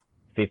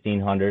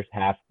 1,500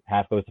 half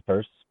goes to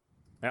first.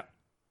 Yeah.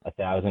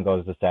 1,000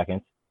 goes to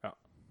second. Yeah.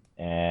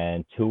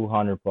 And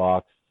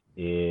 $200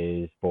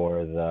 is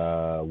for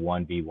the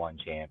 1v1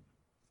 champ,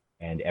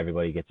 and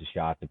everybody gets a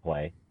shot to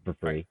play for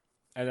free. Right.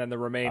 And then the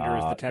remainder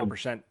is the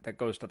 10% that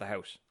goes to the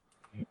house.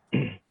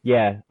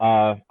 Yeah,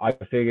 I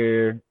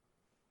figure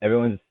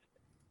everyone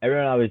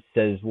always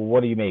says, "Well,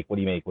 what do you make? What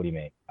do you make? What do you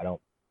make?" I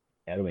don't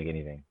make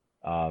anything.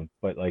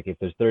 But like if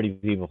there's 30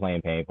 people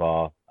playing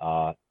paintball,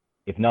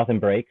 if nothing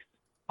breaks,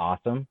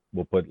 awesome.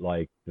 We'll put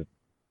like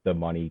the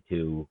money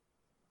to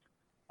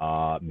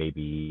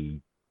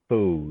maybe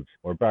food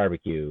or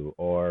barbecue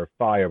or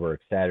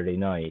fireworks Saturday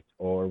night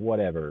or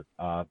whatever.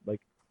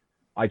 Like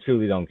I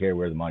truly don't care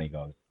where the money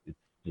goes. It's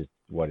just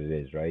what it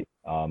is, right?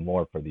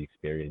 More for the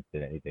experience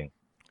than anything.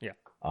 Yeah.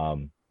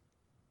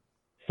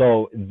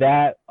 So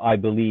that I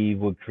believe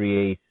would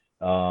create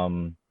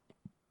a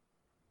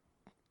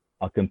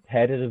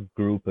competitive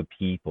group of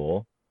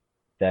people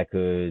that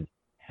could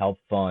help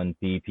fund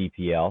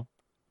BPPL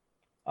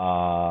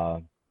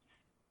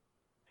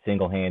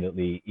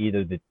single-handedly.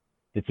 Either the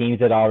teams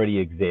that already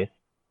exist,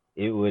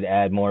 it would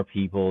add more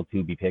people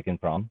to be picking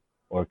from,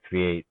 or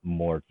create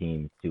more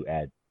teams to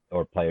add,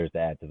 or players to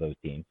add to those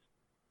teams.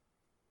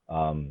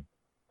 And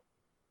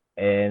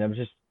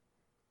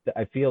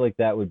I feel like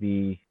that would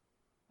be,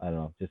 I don't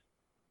know, just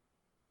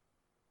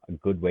a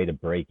good way to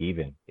break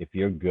even. If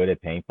you're good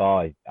at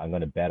paintball, I'm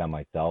going to bet on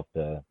myself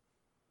to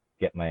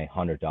get my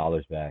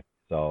 $100 back.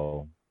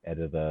 So out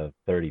of the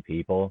 30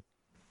 people,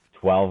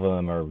 12 of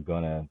them are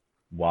going to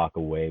walk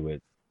away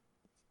with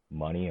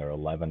money, or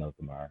 11 of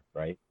them are,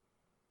 right?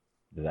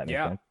 Does that make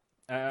sense?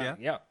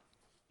 Yeah.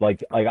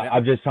 Like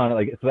I'm just trying to,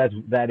 like, so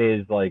that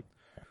is like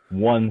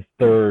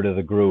 1/3 of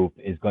the group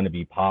is going to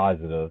be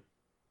positive,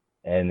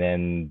 and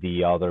then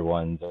the other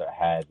ones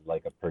had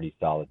like a pretty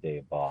solid day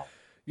of ball.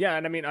 Yeah,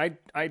 and I mean, I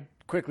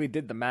quickly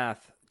did the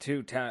math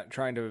too,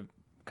 trying to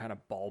kind of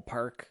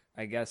ballpark,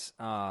 I guess,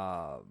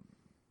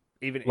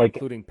 even like,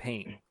 including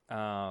paint,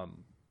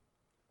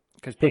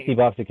 because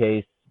 $60 a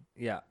case.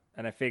 Yeah,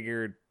 and I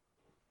figured,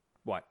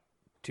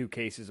 2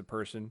 cases a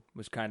person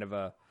was kind of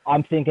a.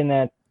 I'm thinking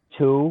that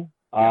too,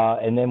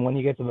 and then when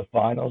you get to the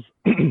finals,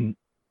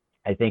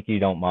 I think you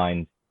don't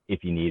mind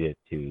if you need it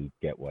to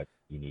get what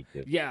you need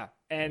to. Yeah,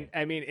 and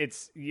I mean,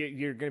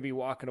 you're going to be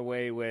walking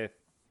away with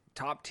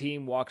top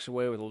team walks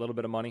away with a little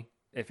bit of money.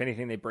 If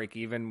anything, they break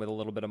even with a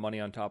little bit of money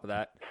on top of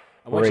that.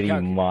 Pretty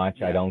much.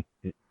 Yeah. I don't.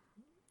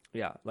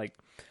 Yeah, like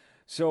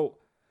so.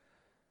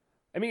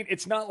 I mean,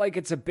 it's not like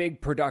it's a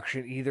big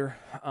production either.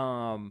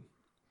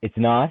 It's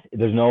not.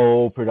 There's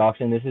no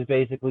production. This is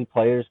basically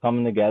players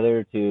coming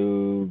together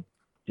to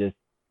just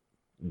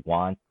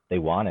want. They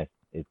want it.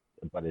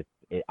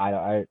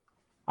 I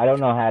don't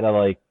know how to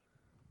like.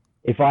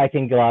 If I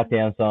can lock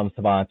down some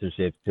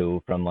sponsorships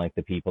too from like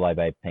the people I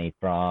buy paint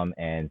from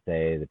and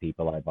say the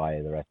people I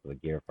buy the rest of the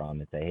gear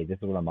from and say, hey, this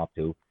is what I'm up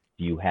to.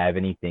 Do you have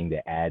anything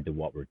to add to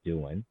what we're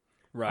doing?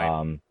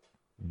 Right.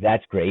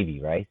 That's gravy,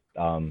 right?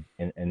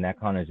 And that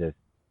kind of just,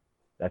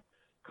 that's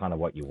kind of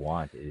what you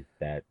want, is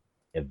that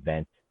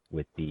event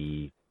with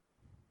the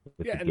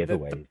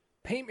giveaways. The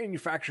paint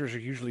manufacturers are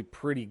usually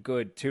pretty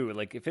good too.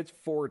 Like if it's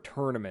for a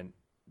tournament,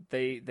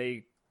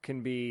 they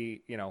can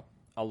be,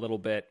 a little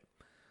bit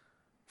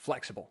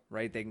flexible,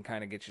 right? They can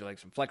kind of get you like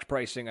some flex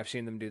pricing. I've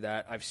seen them do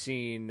that. I've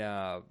seen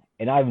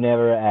and I've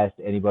never asked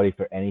anybody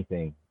for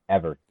anything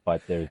ever,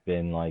 but there's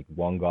been like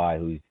one guy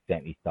who's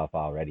sent me stuff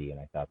already,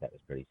 and I thought that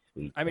was pretty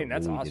sweet. I mean,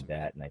 that's Louis awesome. Did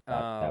that, and I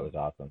thought that was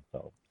awesome.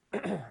 So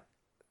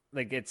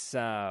like it's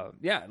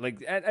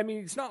like I mean,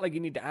 it's not like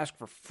you need to ask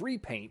for free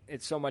paint.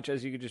 It's so much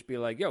as you could just be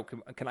like, yo,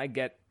 can I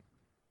get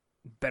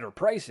better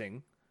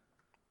pricing?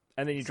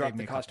 And then you drop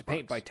the cost of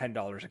paint by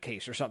 $10 a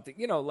case or something.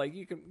 Like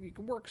you can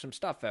work some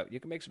stuff out. You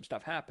can make some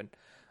stuff happen.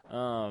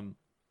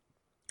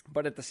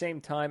 But at the same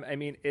time, I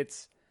mean,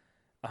 it's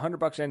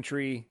 $100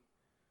 entry,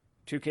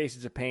 2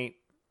 cases of paint,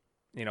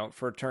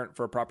 for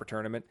a proper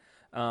tournament.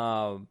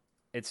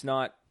 It's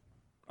not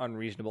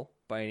unreasonable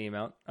by any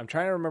amount. I'm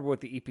trying to remember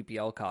what the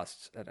EPPL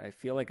costs, and I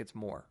feel like it's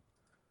more.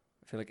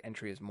 I feel like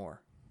entry is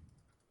more.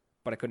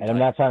 But I couldn't. And I'm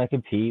not trying to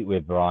compete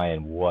with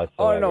Brian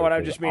whatsoever. Oh no, what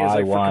I just mean is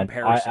like for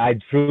comparison. I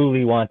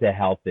truly want to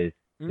help this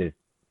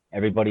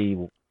everybody.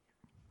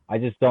 I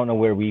just don't know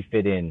where we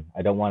fit in.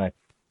 I don't want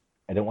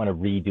to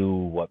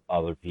redo what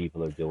other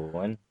people are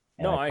doing.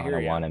 And I hear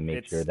you. I want to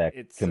make sure that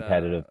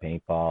competitive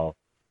paintball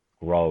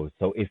grows.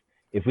 So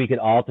if we could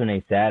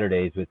alternate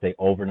Saturdays with say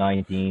over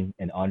 19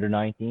 and under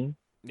 19,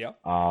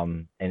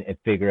 and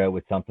figure out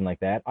with something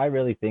like that, I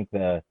really think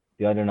the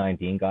under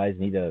 19 guys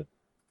need to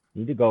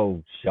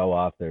go show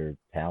off their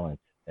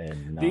talents.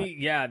 And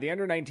the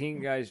under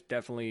 19 guys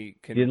definitely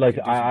can.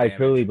 I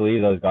truly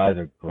believe those guys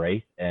are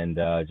great, and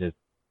just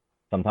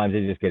sometimes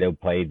they just get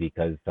outplayed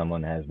because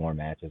someone has more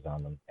matches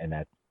on them, and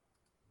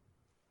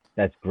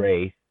that's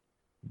great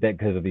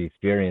because of the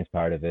experience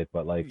part of it.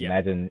 But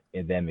imagine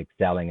them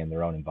excelling in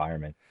their own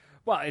environment.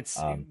 Well, it's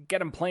get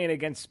them playing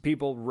against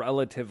people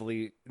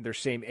relatively their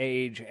same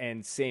age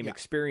and same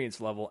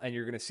experience level, and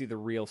you're going to see the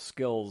real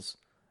skills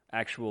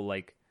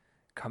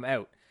come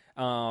out.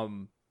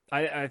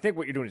 I think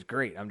what you're doing is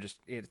great.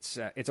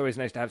 It's always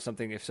nice to have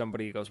something. If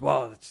somebody goes,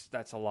 well,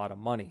 that's a lot of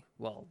money.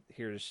 Well,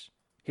 here's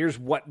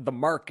what the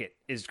market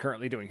is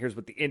currently doing. Here's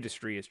what the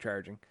industry is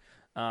charging.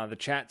 The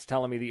chat's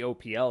telling me the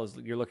OPL is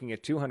you're looking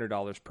at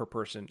 $200 per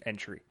person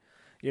entry.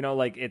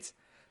 It's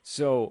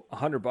so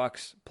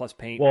 $100 plus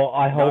paint. Well,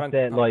 I hope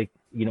that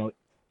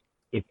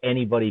if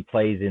anybody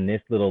plays in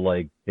this little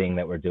thing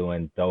that we're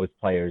doing, those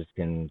players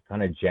can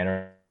kind of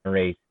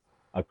generate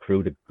a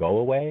crew to go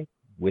away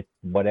with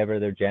whatever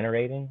they're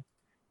generating,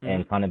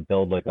 and kind of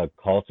build a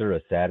culture,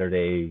 a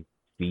Saturday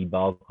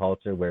speedball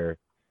culture where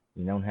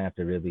you don't have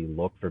to really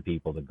look for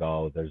people to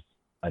go. There's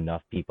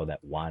enough people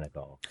that want to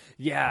go.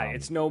 Yeah,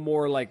 it's no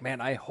more like,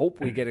 man, I hope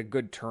we get a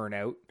good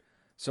turnout,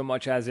 so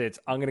much as it's,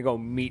 I'm going to go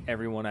meet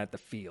everyone at the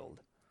field.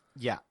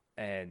 Yeah.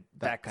 And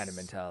that kind of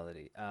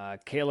mentality.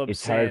 Caleb,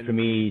 it's hard for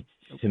me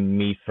to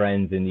meet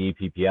friends in the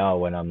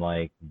EPPL when I'm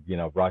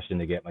rushing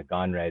to get my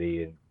gun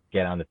ready and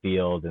get on the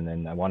field, and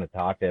then I want to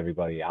talk to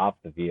everybody off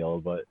the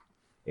field, but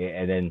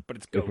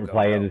it's if we're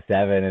playing the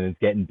 7 and it's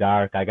getting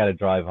dark, I got to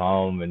drive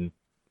home, and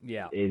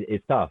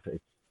it's tough.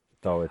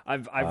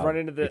 I've run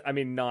into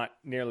not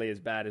nearly as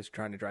bad as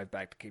trying to drive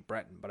back to Cape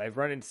Breton, but I've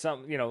run into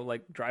some,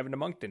 driving to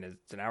Moncton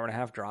it's an hour and a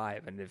half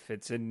drive, and if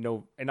it's in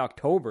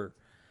October,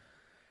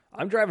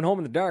 I'm driving home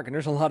in the dark, and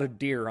there's a lot of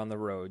deer on the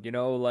road.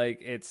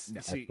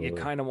 You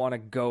kind of want to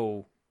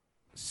go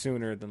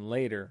sooner than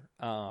later.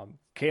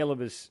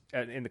 Caleb is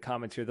in the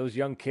comments here. Those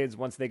young kids,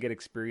 once they get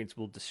experience,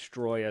 will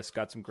destroy us.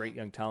 Got some great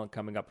young talent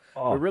coming up.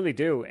 We really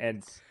do.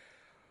 And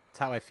that's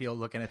how I feel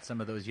looking at some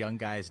of those young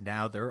guys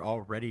now. They're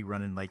already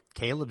running like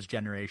Caleb's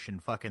generation.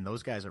 Fucking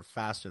those guys are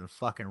faster than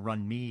fucking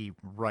run me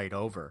right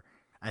over.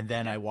 And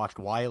then I watched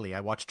Wiley.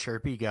 I watched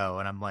Chirpy go,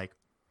 and I'm like,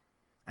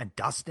 and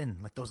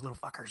Dustin, those little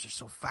fuckers are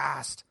so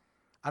fast.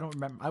 I don't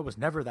remember. I was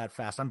never that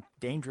fast. I'm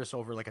dangerous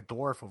over a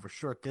dwarf over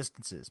short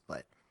distances,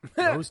 but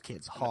those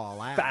kids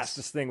haul ass.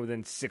 Fastest thing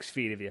within 6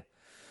 feet of you.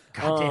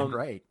 Goddamn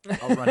right.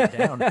 I'll run it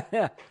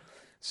down.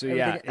 So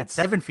at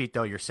 7 feet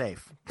though, you're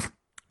safe.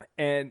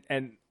 And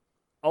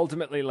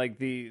ultimately,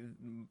 the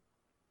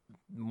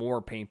more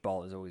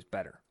paintball is always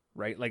better,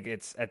 right?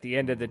 It's at the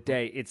end of the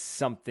day, it's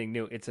something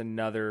new. It's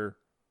another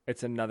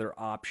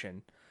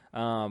option,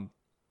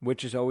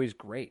 which is always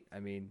great. I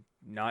mean,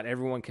 not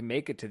everyone can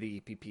make it to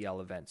the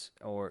EPPL events,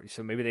 or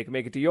so maybe they can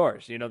make it to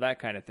yours, that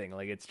kind of thing.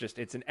 Like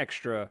it's an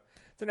extra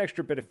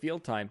bit of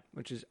field time,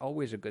 which is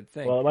always a good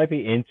thing. Well, it might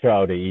be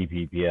intro to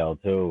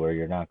EPPL too, where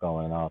you're not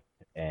going up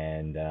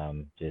and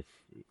just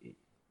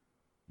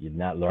you're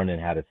not learning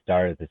how to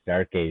start at the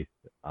start gate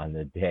on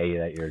the day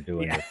that you're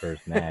doing your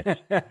first match.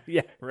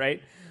 Yeah,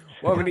 right.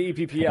 Welcome to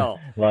EPPL.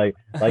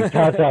 like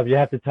touch up, you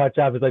have to touch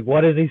up. It's like,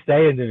 what is he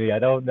saying to me? I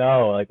don't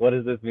know. Like, what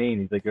does this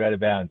mean? He's like, you're out of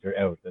bounds, you're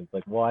out. It's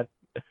like, what?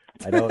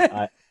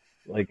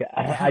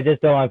 I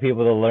just don't want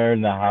people to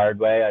learn the hard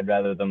way. I'd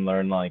rather them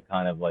learn like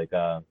kind of like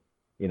an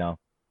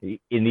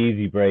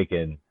easy break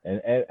in,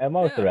 and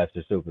most of the rest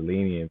are super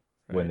lenient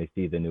when they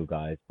see the new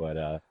guys.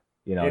 But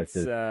it's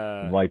just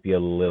it might be a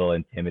little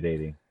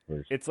intimidating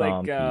for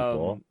some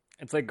people.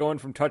 It's like going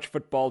from touch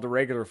football to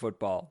regular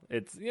football.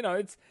 It's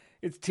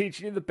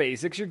teaching you the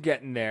basics. You're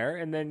getting there,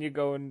 and then you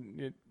go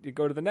and you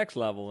go to the next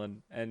level,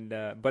 and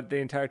but the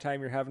entire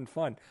time you're having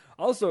fun.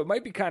 Also, it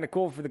might be kind of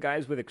cool for the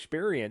guys with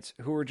experience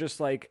who are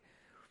just like,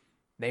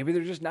 maybe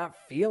they're just not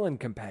feeling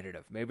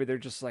competitive. Maybe they're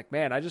just like,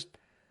 man,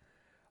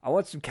 I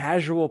want some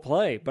casual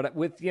play, but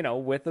with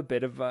a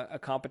bit of a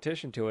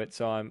competition to it.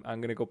 So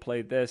I'm gonna go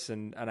play this,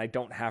 and I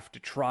don't have to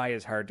try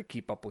as hard to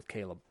keep up with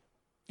Caleb.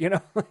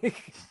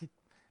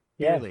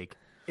 Beer league.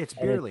 It's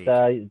beer league.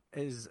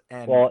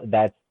 Well,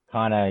 that's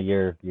kind of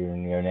you're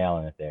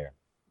nailing it there.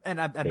 And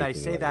I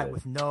say that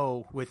with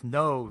no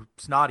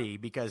snotty,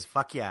 because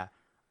fuck yeah,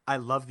 I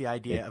love the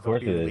idea of a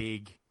beer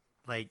league.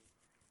 Like,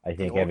 I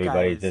think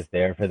everybody's just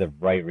there for the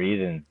right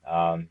reason.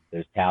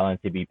 There's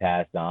talent to be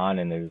passed on,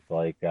 and there's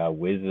like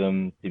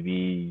wisdom to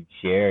be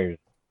shared,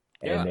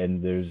 and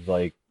then there's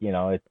like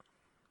it's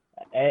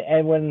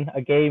and when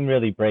a game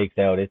really breaks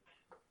out, it's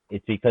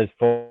because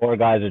four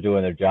guys are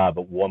doing their job,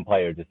 but one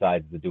player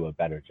decides to do a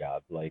better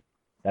job. Like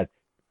that's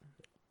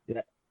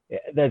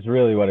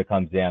really what it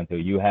comes down to.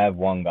 You have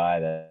one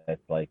guy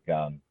that's like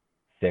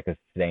sick of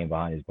staying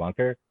behind his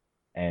bunker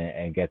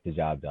and gets the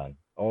job done,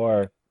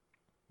 or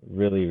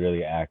really,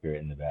 really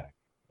accurate in the back.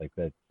 Like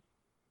that's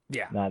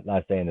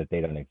not saying that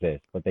they don't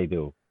exist, but they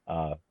do.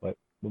 But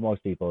with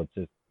most people,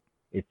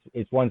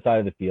 it's one side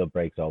of the field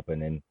breaks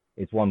open, and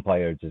it's one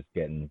player just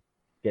getting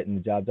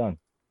the job done.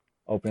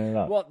 Open it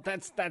up. Well,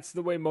 that's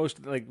the way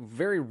most, like,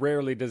 very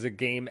rarely does a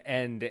game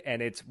end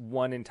and it's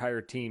one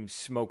entire team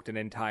smoked an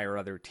entire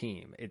other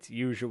team. It's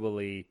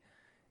usually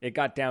it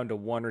got down to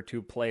one or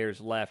two players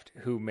left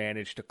who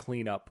managed to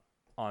clean up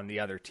on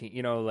the other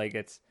team.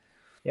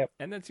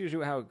 And that's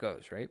usually how it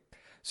goes, right?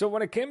 So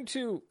when it came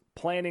to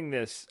planning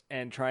this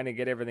and trying to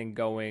get everything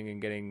going and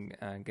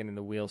getting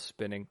the wheels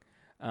spinning,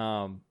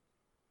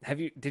 have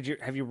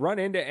you run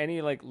into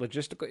any like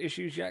logistical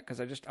issues yet?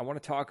 Because I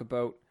want to talk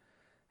about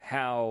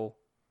how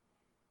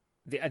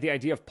the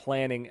idea of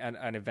planning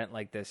an event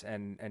like this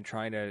and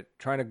trying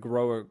to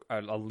grow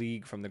a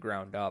league from the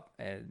ground up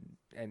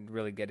and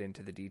really get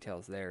into the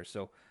details there.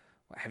 So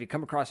have you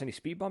come across any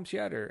speed bumps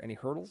yet, or any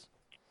hurdles?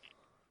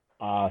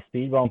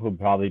 Speed bump would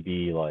probably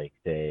be like,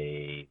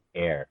 say,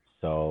 air.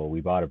 So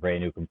we bought a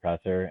brand new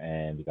compressor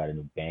and we got a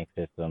new bank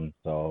system,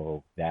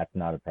 so that's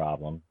not a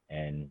problem.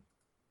 And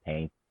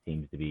paint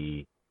seems to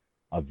be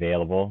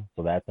available,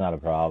 so that's not a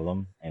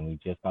problem. And we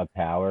just got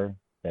power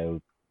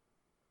about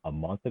a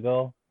month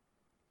ago,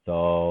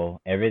 so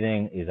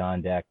everything is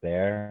on deck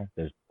there.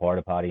 There's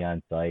porta potty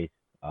on site.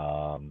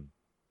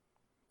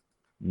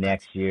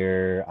 Next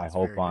year, I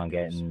hope on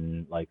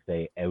getting like,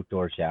 say,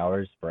 outdoor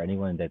showers for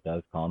anyone that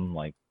does come,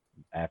 like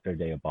after a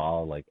day of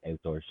ball, like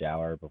outdoor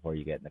shower before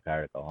you get in the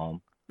car to go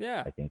home.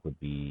 Yeah, I think would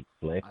be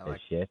slick as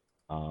shit.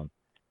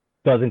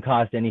 Doesn't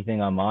cost anything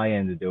on my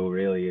end to do,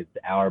 really. It's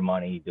our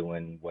money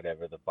doing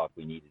whatever the fuck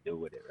we need to do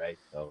with it, right?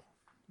 So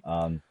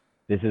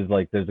this is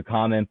like, there's a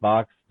comment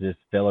box, just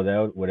fill it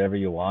out, whatever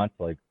you want.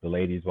 Like the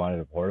ladies wanted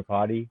a porta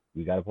potty,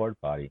 we got a porta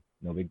potty,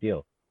 no big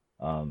deal.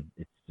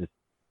 It's just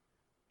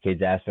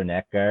kids ask for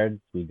neck guards,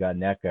 we've got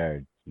neck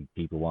guards.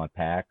 People want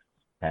packs,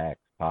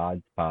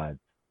 pods.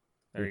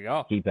 There you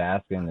go. Keep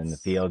asking, and the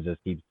field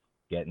just keeps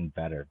getting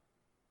better.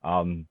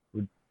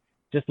 We're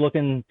just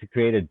looking to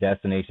create a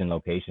destination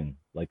location.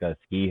 Like a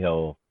ski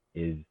hill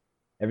is,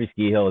 every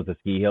ski hill is a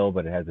ski hill,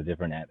 but it has a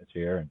different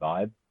atmosphere and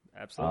vibe.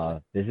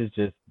 Absolutely. This is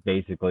just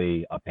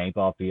basically a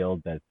paintball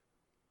field that's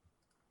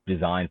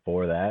designed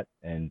for that,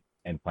 and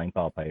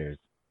paintball players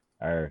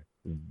are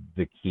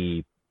the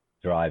key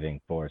driving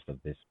force of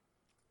this.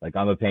 Like,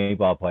 I'm a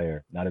paintball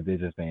player, not a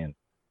businessman.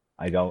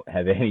 I don't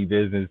have any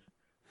business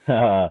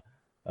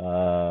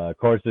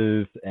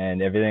courses,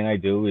 and everything I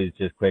do is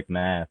just quick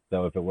math.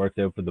 So if it works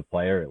out for the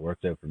player, it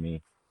works out for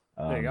me.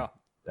 There you go.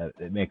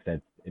 It makes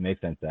sense. It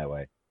makes sense that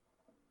way.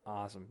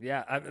 Awesome.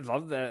 Yeah, I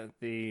love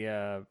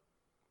the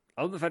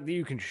I love the fact that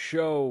you can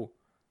show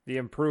the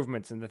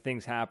improvements and the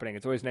things happening.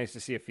 It's always nice to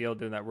see a field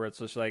doing that, where it's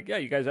just like, yeah,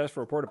 you guys asked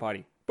for a porta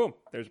potty. Boom,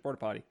 there's a porta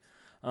potty.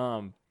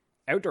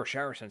 Outdoor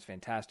shower sounds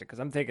fantastic, because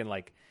I'm thinking,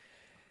 like,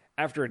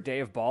 after a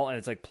day of ball and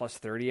it's like plus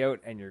 30 out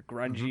and you're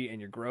grungy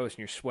and you're gross and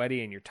you're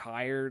sweaty and you're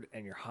tired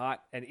and you're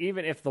hot, and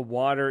even if the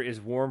water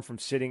is warm from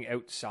sitting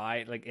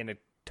outside, like in a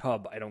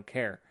tub, I don't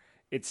care.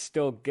 it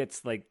still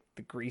gets like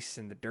the grease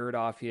and the dirt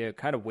off you. It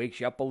kind of wakes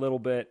you up a little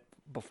bit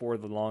before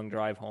the long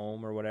drive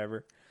home or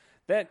whatever.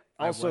 That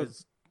also,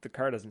 the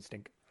car doesn't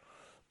stink.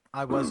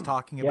 I was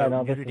talking Yeah,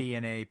 about no, nudity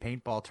in a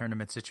paintball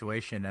tournament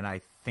situation, and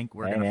I think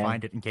we're going to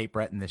find it in Cape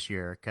Breton this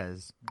year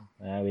because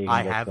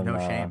I have no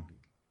shame.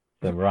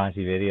 Some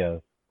raunchy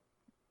videos.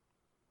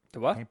 The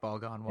what?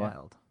 Paintball gone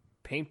wild.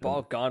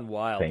 Paintball gone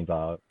wild.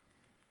 Paintball.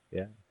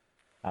 Yeah.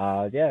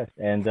 Yes,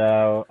 and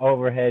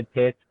overhead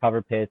pits,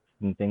 cover pits,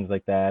 and things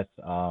like that.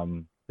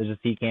 There's a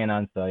sea can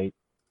on site.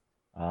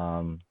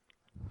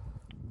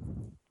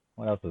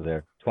 What else is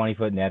there?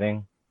 20-foot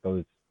netting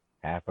goes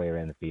halfway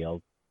around the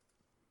field.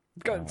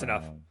 Good,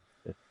 enough.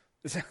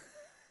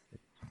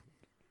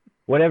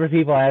 Whatever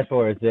people ask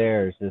for is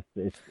there. It's just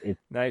it's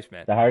nice,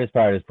 man. The hardest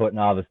part is putting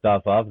all the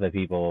stuff up that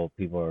people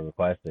are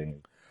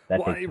requesting.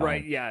 That takes time.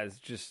 Right? Yeah, it's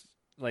just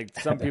like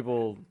some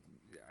people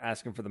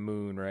asking for the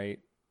moon, right?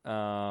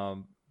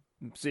 So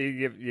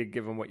you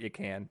give them what you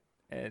can,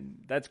 and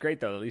that's great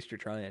though. At least you're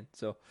trying.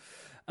 So,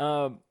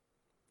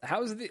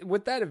 how's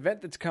with that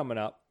event that's coming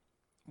up?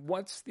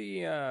 What's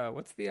the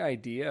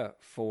idea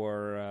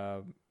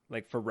for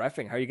like for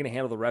reffing? How are you going to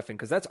handle the reffing?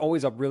 Because that's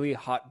always a really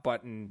hot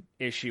button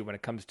issue when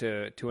it comes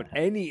to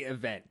any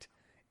event.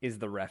 Is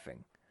the reffing?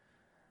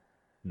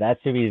 That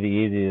should be the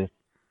easiest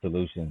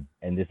solution,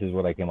 and this is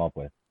what I came up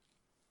with.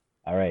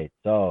 All right,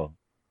 so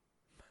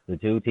the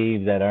two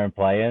teams that aren't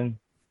playing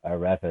are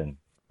reffing.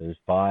 There's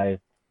five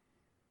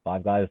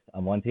guys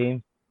on one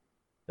team.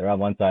 They're on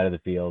one side of the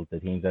field. The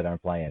teams that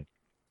aren't playing,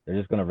 they're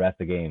just going to ref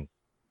the games,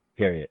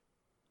 period.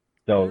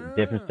 So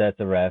different sets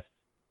of refs.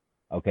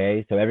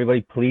 Okay, so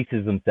everybody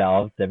polices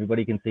themselves.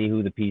 Everybody can see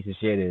who the piece of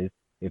shit is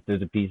if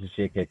there's a piece of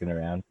shit kicking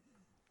around.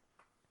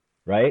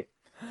 Right?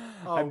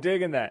 Oh, I'm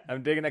digging that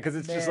because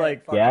it's just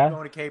like I'm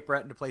going to Cape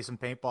Breton to play some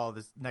paintball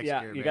this next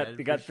year. You got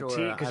the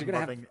team because you're gonna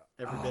have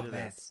every bit of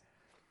this.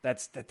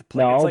 That's the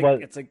play. No,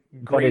 it's like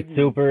great.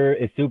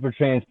 But it's super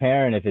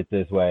transparent if it's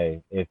this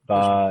way. If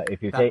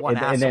you're taking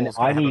and then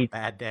I need a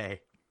bad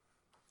day.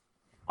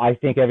 I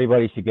think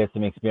everybody should get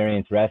some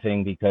experience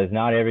reffing because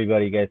not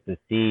everybody gets to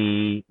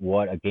see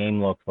what a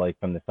game looks like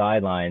from the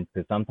sidelines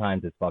because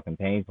sometimes it's fucking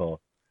painful,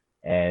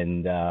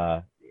 and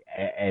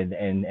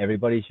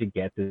everybody should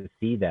get to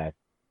see that.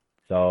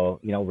 So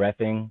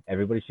reffing,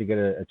 everybody should get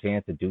a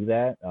chance to do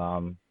that.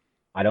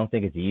 I don't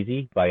think it's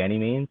easy by any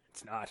means.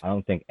 It's not. I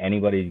don't think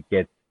anybody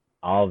gets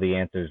all the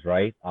answers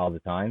right all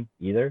the time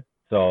either.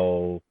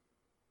 So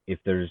if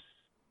there's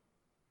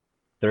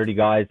 30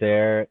 guys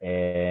there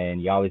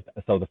and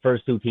so the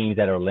first two teams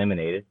that are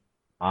eliminated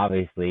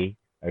obviously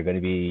are going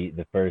to be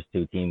the first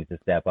two teams to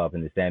step up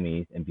in the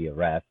semis and be a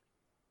ref,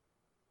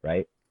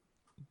 right?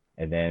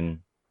 And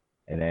then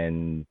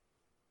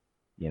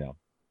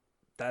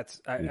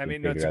that's I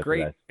mean it's a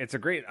great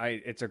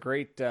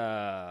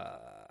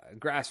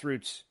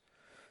grassroots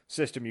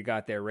system you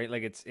got there, right?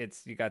 Like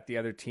it's you got the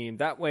other team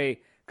that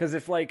way because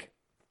if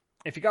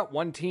you got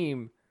one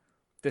team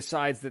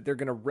decides that they're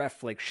going to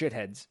ref like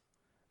shitheads,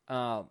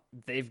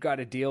 they've got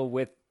to deal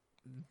with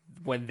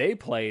when they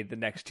play. The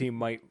next team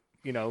might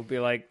be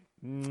like,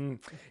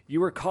 you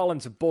were calling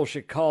some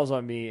bullshit calls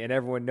on me and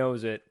everyone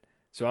knows it,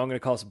 so I'm going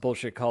to call some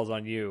bullshit calls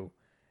on you,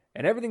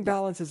 and everything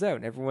balances out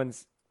and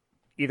everyone's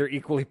either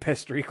equally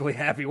pissed or equally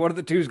happy. One of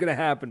the two is going to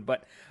happen,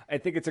 but I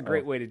think it's a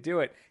great way to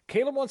do it.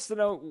 Caleb wants to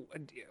know,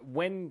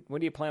 when do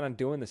you plan on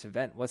doing this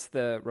event? What's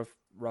the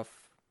rough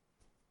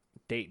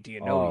date? Do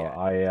you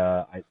know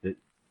yet?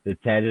 The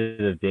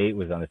tentative date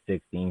was on the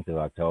 16th of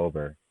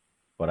October,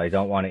 but I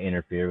don't want to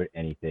interfere with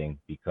anything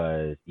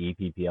because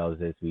EPPL is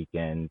this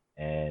weekend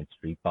and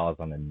Street Ball is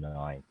on the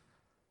 9th.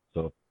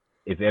 So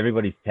if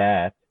everybody's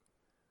tapped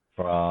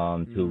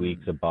from 2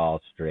 weeks of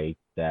ball straight,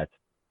 that's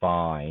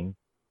fine.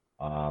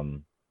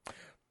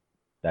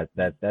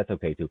 That's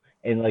okay too.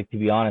 And to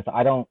be honest,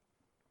 I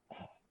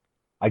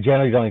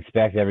generally don't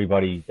expect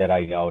everybody that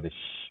I know to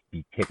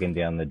be kicking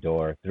down the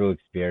door. Through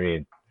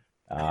experience,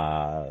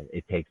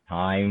 it takes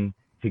time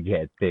to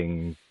get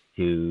things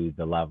to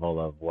the level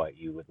of what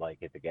you would like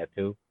it to get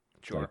to.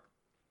 Sure.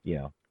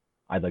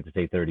 I'd like to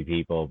say 30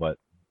 people, but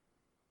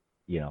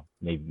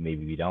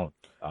maybe we don't.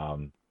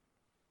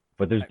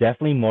 But there's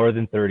definitely more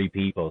than 30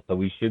 people, so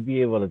we should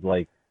be able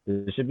to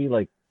there should be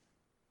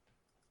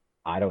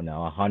I don't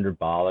know, 100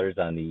 ballers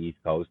on the East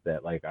Coast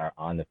that are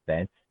on the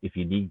fence. If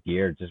you need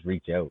gear, just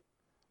reach out.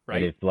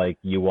 Right. And if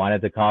you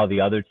wanted to call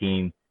the other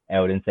team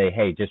out and say,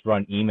 hey, just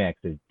run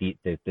Emacs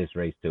this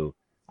race too.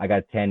 I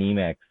got 10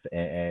 Emacs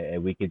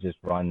and we could just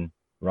run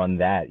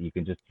that. You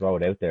can just throw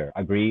it out there.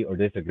 Agree or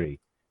disagree.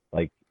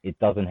 It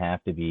doesn't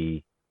have to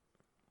be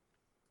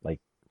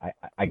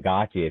I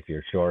got you if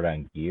you're short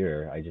on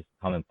gear. I just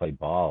come and play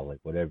ball,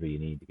 whatever you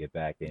need to get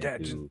back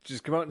into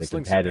just come out and the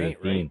sling some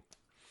paint, team.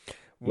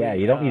 Right? Yeah,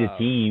 you don't need a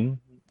team.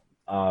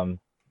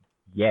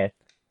 Yes.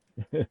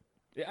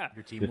 Yeah,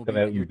 your team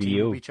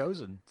will be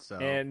chosen. So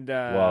and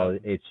well,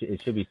 it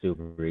should be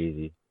super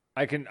easy.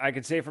 I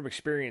can say from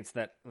experience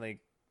that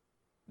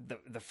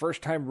the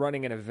first time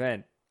running an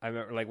event, I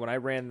remember when I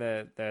ran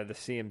the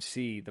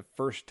CMC the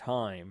first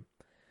time,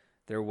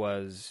 there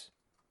was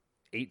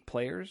 8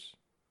 players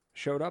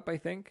showed up, I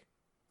think.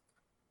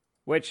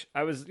 Which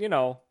I was,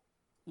 a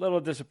little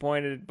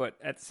disappointed, but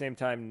at the same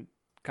time,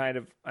 kind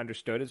of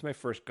understood. It's my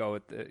first go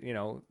at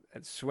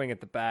at swing at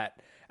the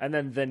bat. And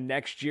then the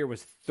next year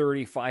was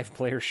 35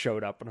 players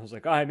showed up, and I was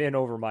like, I'm in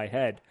over my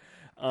head.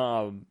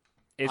 I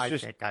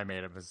think I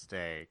made a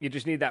mistake. You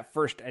just need that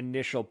first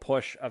initial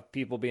push of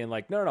people being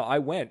like, no, I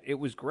went. It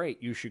was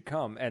great. You should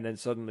come. And then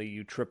suddenly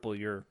you triple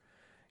your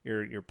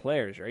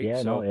players, right?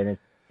 Yeah, so, no,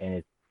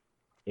 and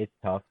it's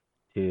tough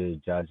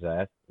to judge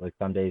that. Like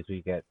some days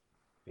we get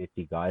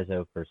 50 guys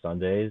out for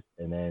Sundays,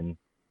 and then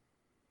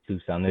 2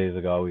 Sundays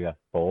ago we got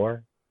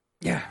 4.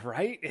 Yeah,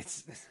 right.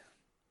 It's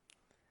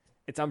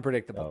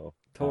unpredictable.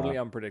 Totally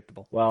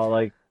unpredictable. Well,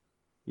 like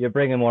you're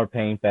bringing more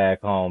paint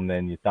back home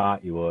than you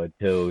thought you would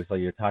too, so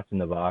you're touching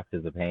the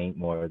boxes of paint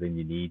more than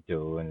you need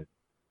to, and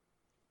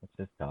it's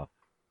just tough.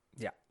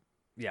 Yeah.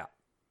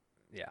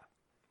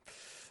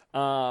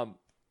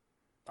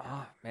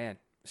 Man.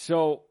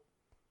 So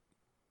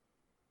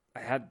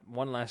I had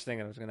one last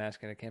thing I was going to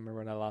ask, and I can't remember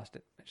when I lost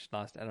it. I just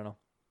lost it. I don't know.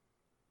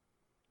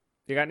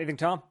 You got anything,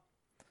 Tom?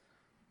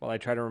 While I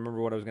try to remember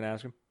what I was going to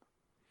ask him.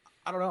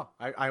 I don't know.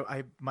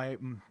 My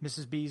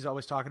Mrs. B's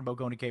always talking about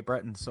going to Cape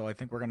Breton, so I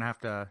think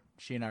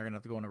she and I are gonna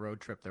have to go on a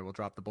road trip there. We'll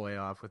drop the boy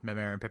off with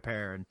Mémère and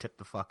Pépère and tip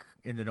the fuck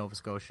into Nova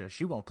Scotia.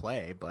 She won't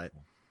play, but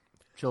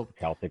she'll.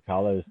 Celtic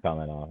Colors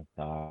coming off.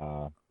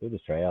 Do the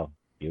trail,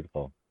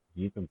 beautiful.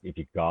 If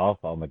you golf,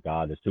 oh my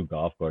God, there's 2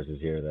 golf courses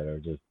here that are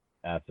just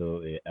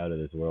absolutely out of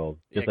this world.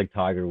 Just like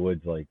Tiger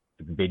Woods, like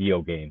the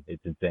video game,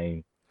 it's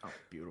insane. Oh,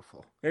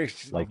 beautiful.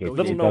 Like it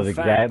does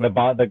exactly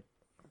the.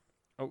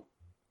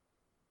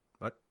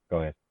 Go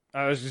ahead.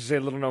 I was just say,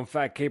 little known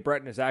fact: Cape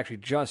Breton is actually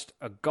just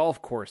a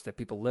golf course that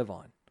people live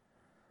on.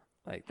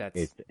 Like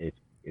that's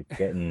it's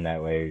getting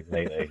that way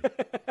lately.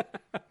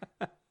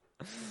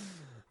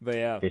 But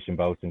yeah, fishing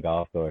boats and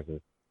golf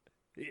courses.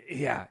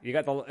 Yeah, you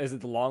got is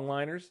it the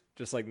longliners?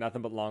 Just like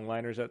nothing but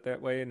longliners out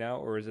that way now,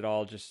 or is it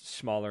all just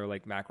smaller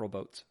like mackerel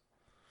boats?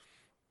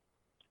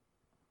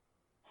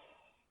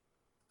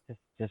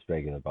 Just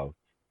regular boats.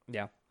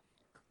 Yeah.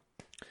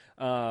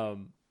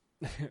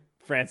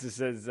 Francis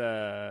says,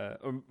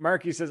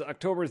 Marky says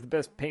October is the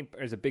best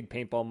is a big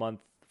paintball month.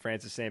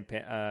 Francis saying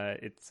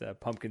it's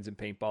pumpkins and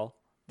paintball.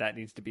 That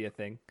needs to be a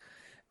thing.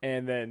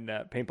 And then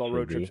paintball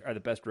road trips are the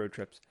best road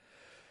trips.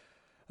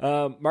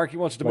 Marky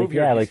wants to move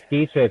here. Yeah, like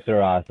ski trips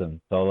are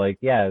awesome. So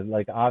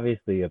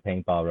obviously a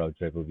paintball road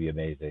trip would be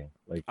amazing.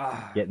 Like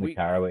get in the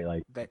car with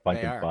like a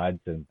bunch of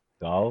buds and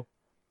go.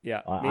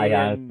 Yeah, I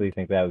honestly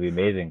think that would be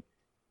amazing.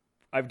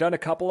 I've done a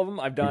couple of them.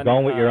 You're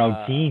going with your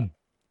own team.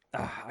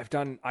 I've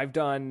done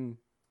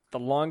the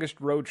longest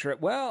road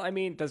trip. Well, I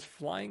mean, does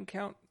flying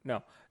count?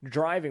 No,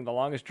 driving, the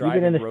longest driving.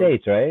 Even in the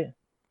States, right?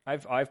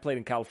 I've played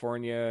in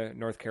California,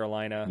 North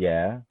Carolina.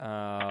 Yeah.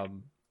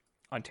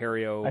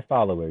 Ontario. I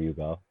follow where you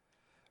go.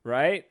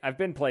 Right? I've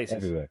been places.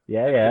 Everywhere.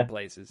 Yeah. Been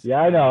places.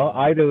 Yeah, I know.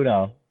 I do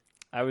know.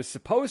 I was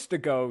supposed to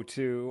go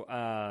to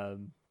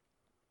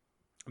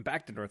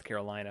back to North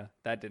Carolina.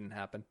 That didn't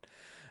happen.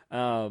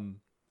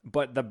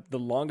 But the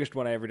longest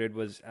one I ever did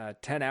was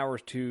 10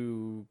 hours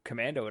to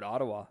Commando at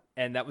Ottawa,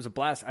 and that was a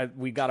blast.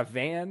 We got a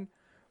van.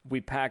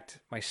 We packed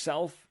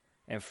myself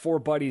and 4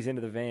 buddies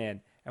into the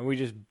van, and we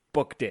just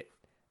booked it,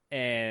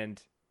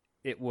 and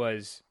it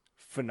was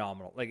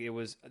phenomenal. Like, it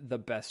was the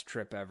best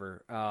trip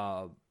ever.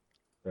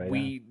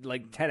 We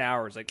like 10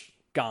 hours, like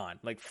gone,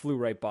 like flew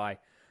right by.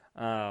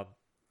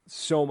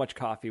 So much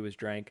coffee was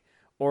drank.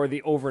 Or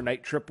the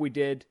overnight trip we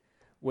did,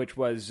 which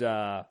was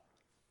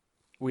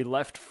we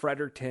left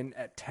Fredericton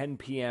at 10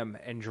 p.m.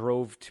 and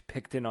drove to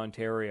Picton,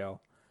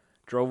 Ontario.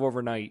 Drove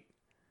overnight,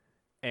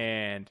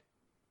 and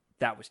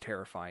that was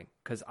terrifying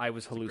because I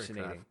was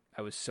hallucinating.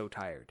 I was so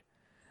tired.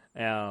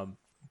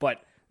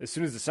 But as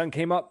soon as the sun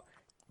came up,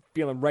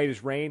 feeling right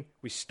as rain,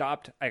 we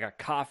stopped. I got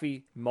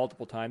coffee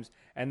multiple times,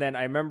 and then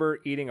I remember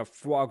eating a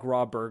foie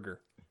gras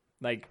burger,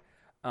 like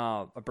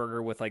a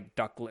burger with like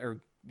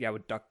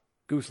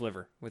goose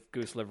liver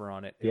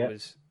on it. It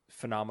was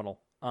phenomenal.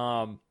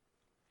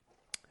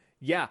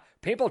 Yeah,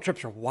 paintball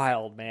trips are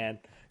wild, man.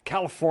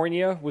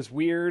 California was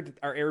weird.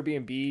 Our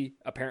Airbnb,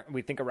 apparently,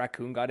 we think a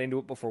raccoon got into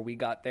it before we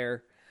got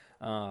there.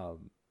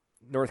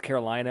 North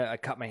Carolina, I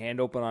cut my hand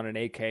open on an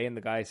AK, and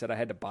the guy said I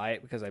had to buy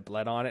it because I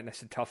bled on it. And I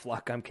said, tough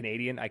luck, I'm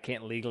Canadian. I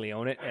can't legally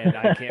own it, and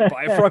I can't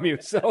buy it from you.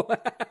 So,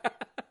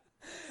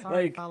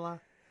 sorry,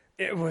 fella.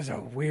 It was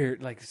some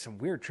weird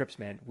trips,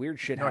 man. Weird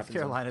shit happens. North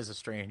Carolina is a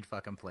strange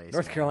fucking place.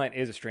 North Carolina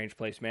is a strange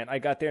place, man. I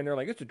got there, and they're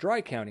like, it's a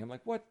dry county. I'm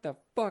like, what the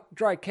fuck,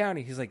 dry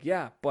county? He's like,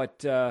 yeah,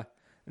 but, and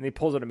he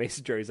pulls out a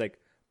mason jar. He's like,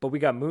 but we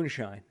got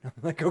moonshine. I'm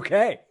like,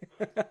 okay.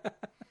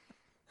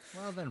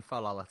 Well, then,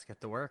 fella, let's get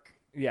to work.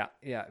 Yeah.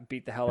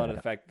 Beat the hell out of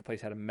the fact that the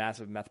place had a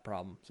massive meth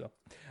problem. So,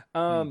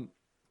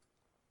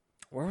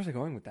 where was I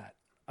going with that?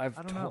 I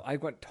don't know. I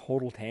went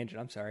total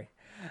tangent. I'm sorry.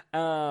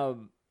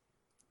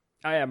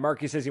 Yeah,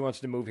 Marky says he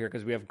wants to move here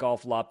because we have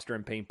golf, lobster,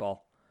 and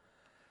paintball.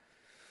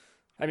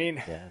 I mean,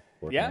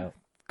 yeah,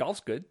 golf's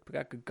good. We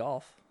got good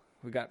golf.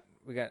 We got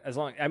as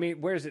long. I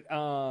mean, where is it?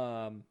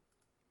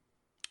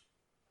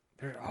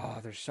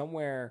 There's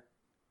somewhere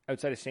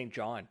outside of St.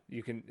 John.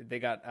 They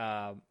got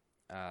I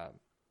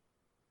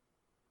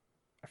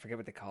forget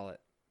what they call it.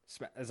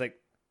 It's like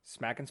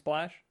Smack and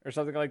Splash or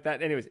something like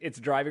that. Anyways, it's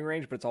a driving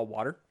range, but it's all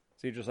water.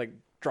 So you're just like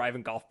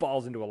driving golf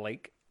balls into a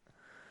lake,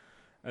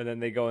 and then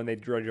they go and they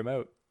dredge them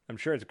out. I'm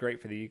sure it's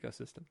great for the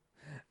ecosystem.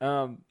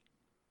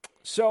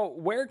 So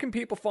where can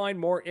people find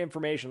more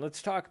information?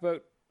 Let's talk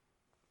about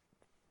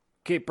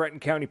Cape Breton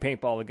County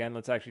Paintball again.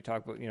 Let's actually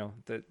talk about,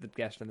 the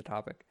guest and the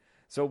topic.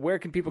 So where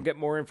can people get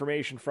more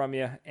information from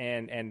you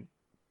and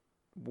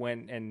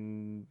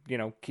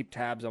keep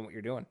tabs on what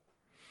you're doing?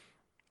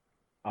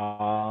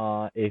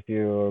 If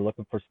you're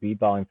looking for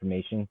speedball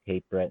information,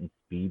 Cape Breton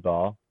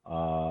Speedball,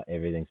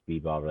 everything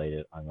speedball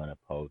related, I'm going to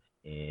post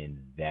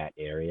in that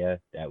area.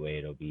 That way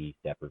it'll be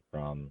separate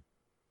from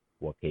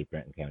what Cape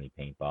Breton County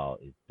Paintball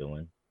is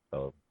doing.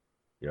 So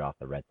you're off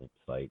the rental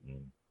site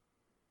and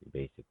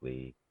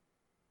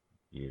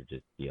you're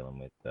just dealing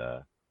with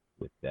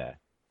that.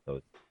 So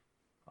it's,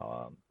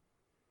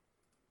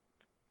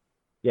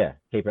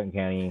 Cape Breton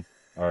County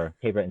or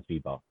Cape Breton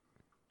Speedball.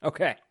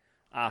 Okay.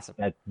 Awesome.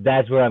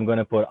 That's where I'm going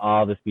to put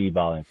all the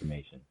speedball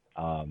information.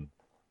 And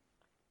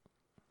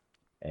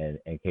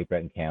Cape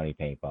Breton County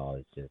Paintball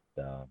is just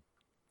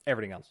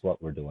everything else. It's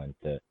what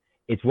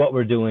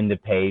we're doing to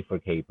pay for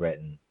Cape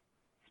Breton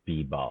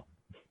Speedball.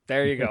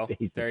 There you go.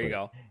 There you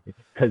go.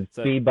 Because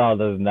speedball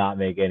does not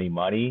make any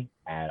money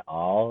at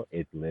all.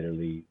 It's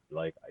literally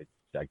like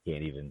I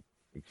can't even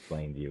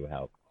explain to you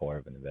how poor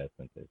of an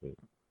investment this is.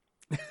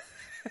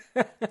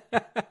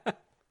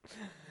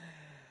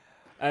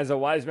 As a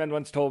wise man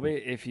once told me,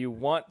 if you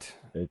want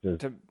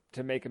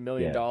to make $1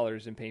 million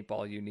in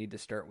paintball, you need to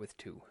start with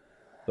 2.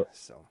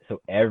 So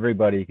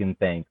everybody can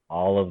thank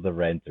all of the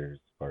renters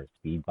for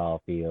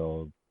speedball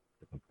field,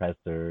 the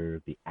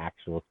compressor, the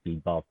actual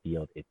speedball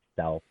field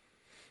itself,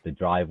 the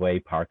driveway,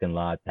 parking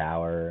lot,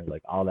 tower,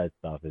 like all that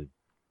stuff is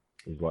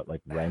what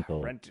like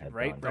rental.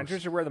 Right,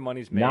 renters are where the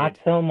money's made. Not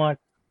so much,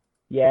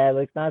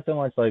 not so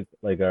much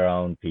like our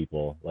own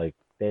people. Like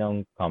they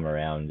don't come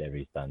around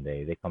every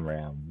Sunday. They come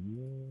around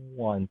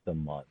once a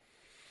month.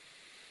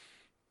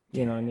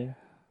 You know what I mean?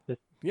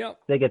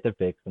 They get their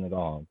fix and they go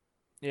home.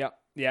 Yeah.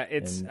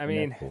 It's.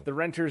 Cool. The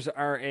renters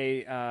are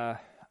a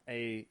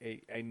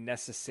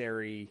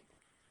necessary.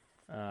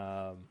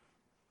 Don't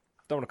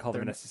want to call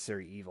them a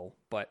necessary evil,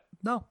 but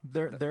no,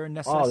 they're a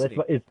necessity.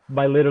 It's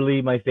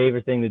literally my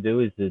favorite thing to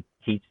do is to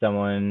teach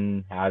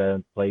someone how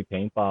to play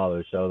paintball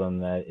or show them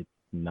that it's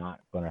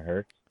not going to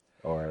hurt,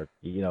 or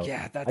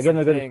that's I give them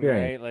a good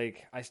experience. Right?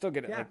 Like I still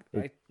get it.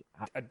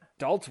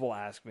 Adults will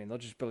ask me, and they'll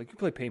just be like, "You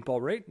play paintball,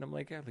 right?" And I'm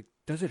like, "Yeah." Like,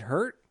 does it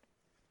hurt?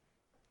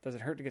 Does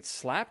it hurt to get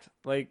slapped?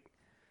 Like,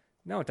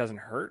 no, it doesn't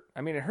hurt.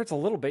 I mean, it hurts a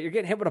little bit. You're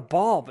getting hit with a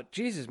ball, but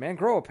Jesus, man,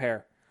 grow a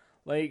pair.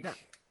 Like,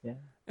 yeah.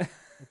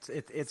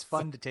 It's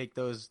fun to take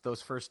those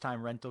first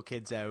time rental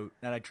kids out,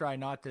 and I try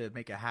not to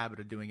make a habit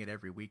of doing it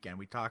every weekend.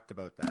 We talked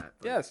about that.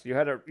 Yes, you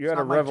had a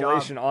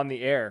revelation on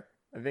the air.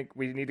 I think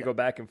we need to go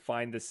back and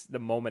find the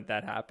moment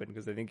that happened,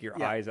 because I think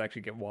your eyes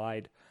actually get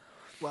wide.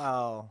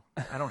 Well,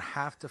 I don't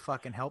have to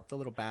fucking help the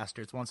little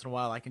bastards. Once in a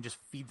while, I can just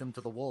feed them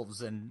to the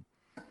wolves, and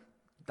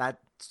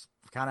that's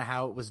kind of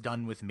how it was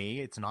done with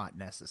me. It's not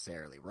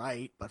necessarily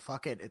right, but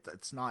fuck it,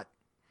 it's not.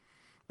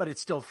 But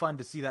it's still fun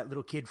to see that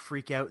little kid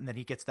freak out, and then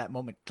he gets that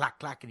moment, clack,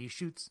 clack, and he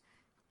shoots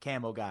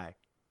Camo Guy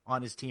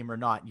on his team or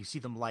not, and you see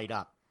them light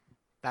up.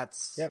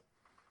 That's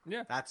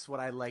what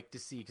I like to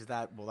see, because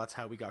that's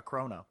how we got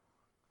Chrono.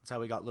 That's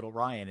how we got little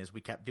Ryan, is we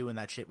kept doing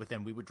that shit with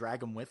him. We would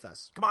drag him with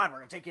us. Come on, we're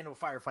going to take you into a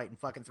firefight, and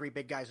fucking 3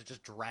 big guys would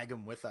just drag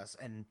him with us,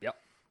 and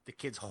the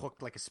kid's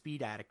hooked like a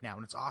speed addict now,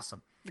 and it's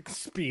awesome.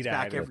 Speed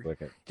addict.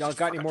 Y'all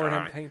got any more of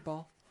him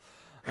paintball?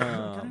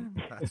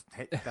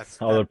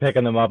 They're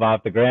picking them up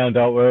off the ground.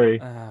 Don't worry.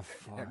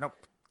 Nope.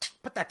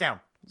 Put that down.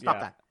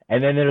 Stop that.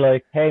 And then they're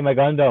like, "Hey, my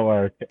gun don't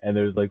work." And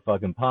there's like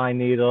fucking pine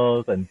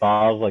needles and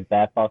balls like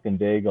that fucking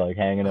big, like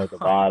hanging out the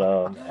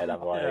bottom. And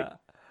I'm like,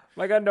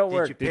 "My gun don't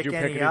work." Did you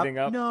pick anything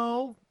up?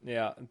 No.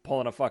 Yeah, and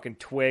pulling a fucking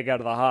twig out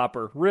of the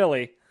hopper.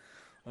 Really?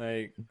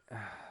 Like.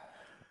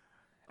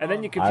 And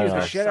then you confuse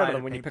the shit out of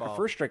them when you pick a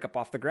first strike up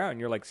off the ground.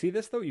 You're like, "See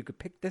this though? You could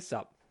pick this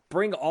up.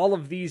 Bring all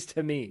of these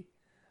to me."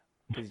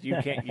 Because you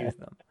can't use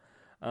them.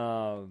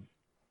 So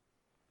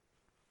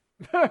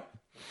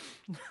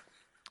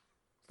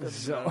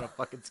a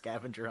fucking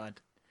scavenger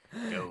hunt.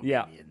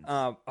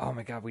 Oh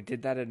my god, we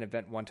did that at an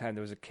event one time.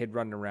 There was a kid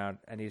running around,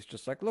 and he's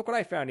just like, "Look what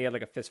I found." He had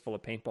like a fistful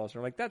of paintballs. And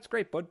we're like, "That's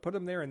great, bud. Put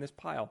them there in this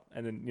pile."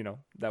 And then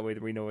that way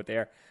we know what they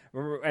are.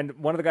 And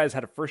one of the guys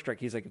had a first strike.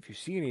 He's like, "If you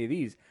see any of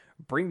these,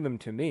 bring them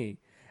to me."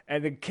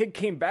 And the kid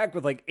came back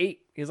with like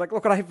 8. He's like,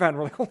 "Look what I found."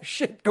 We're like, "Holy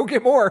shit, go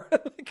get more."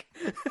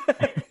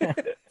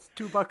 It's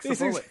 $2 a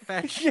bullet.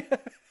 Fetch. Yeah.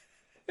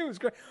 It was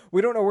great.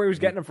 We don't know where he was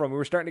getting them from. We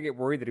were starting to get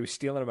worried that he was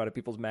stealing them out of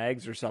people's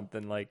mags or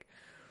something, like,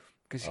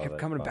 because he kept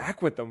coming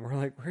back with them. We're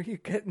like, "Where are you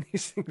getting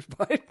these things,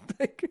 bud?"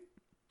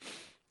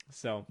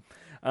 So,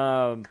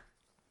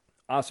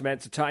 awesome, man.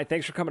 So, Ty,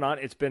 thanks for coming on.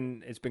 It's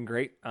been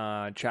great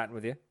chatting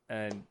with you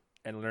and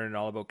learning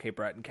all about Cape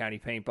Breton County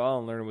Paintball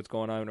and learning what's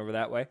going on over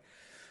that way.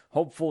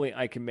 hopefully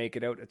I can make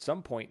it out at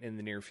some point in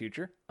the near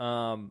future.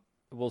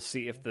 We'll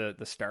see if the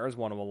stars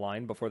want to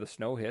align before the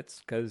snow hits,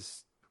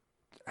 because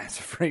as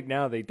of right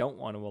now they don't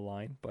want to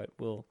align, but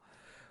we'll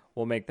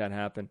make that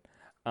happen.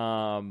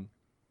 And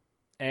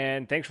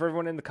thanks for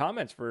everyone in the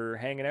comments for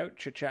hanging out,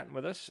 chit-chatting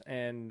with us,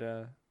 and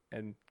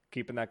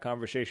keeping that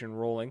conversation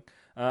rolling.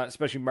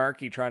 Especially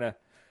Marky trying to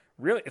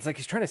really, it's like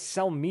he's trying to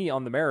sell me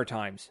on the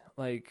Maritimes.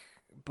 Like,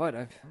 but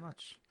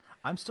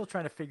I'm still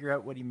trying to figure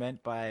out what he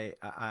meant by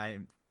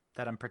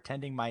that I'm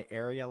pretending my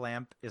area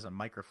lamp is a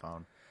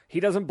microphone. He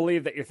doesn't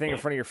believe that your thing in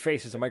front of your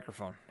face is a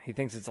microphone. He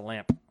thinks it's a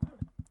lamp.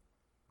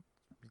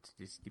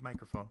 It's the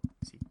microphone.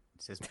 See,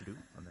 it says Purdue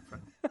on the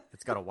front.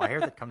 It's got a wire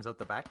that comes out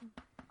the back.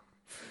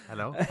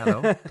 Hello.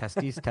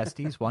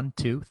 Testes. 1,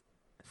 2,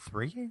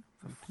 3.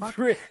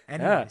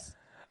 Anyways.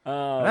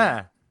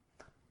 So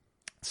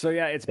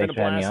yeah, it's been a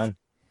blast.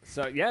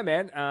 So yeah,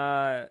 man.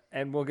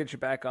 And we'll get you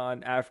back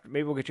on after.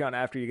 Maybe we'll get you on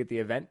after you get the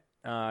event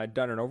done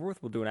and over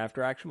with. We'll do an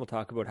after action. We'll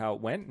talk about how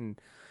it went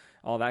and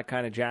all that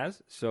kind of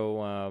jazz.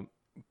 So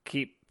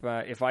keep.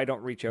 If I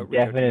don't reach out,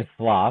 definite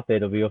flop.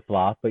 It'll be a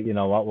flop, but you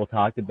know what? We'll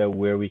talk about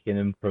where we can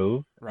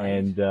improve,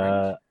 and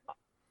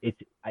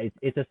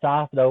it's a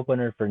soft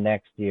opener for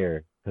next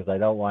year, because I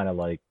don't want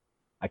to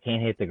I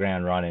can't hit the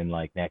ground running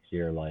next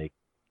year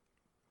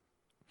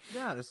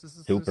this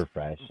is super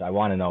fresh. I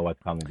want to know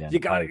what's coming down. You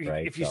got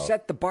if you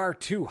set the bar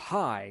too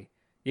high,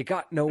 you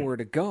got nowhere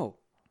to go.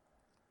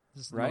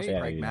 This is the most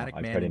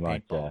pragmatic man in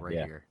paintball right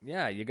here.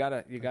 Yeah, you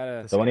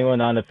gotta. So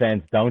anyone on the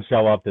fence, don't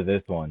show up to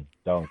this one.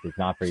 Don't. It's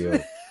not for you.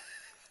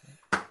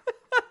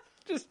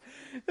 Just.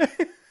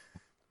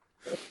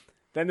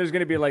 Then there's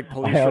gonna be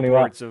police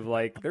reports of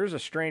there's a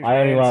strange.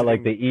 I only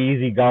want the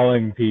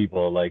easygoing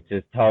people,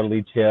 just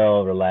totally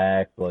chill,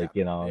 relax, go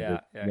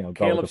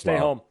Caleb, stay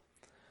home.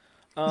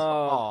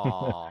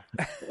 Oh,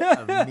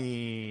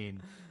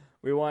 mean.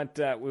 We want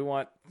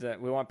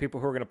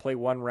people who are gonna play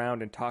one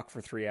round and talk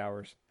for 3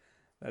 hours.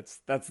 That's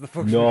the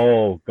focus.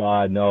 No,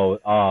 God, no.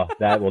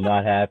 That will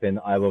not happen.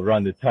 I will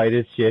run the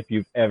tightest ship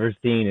you've ever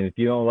seen, and if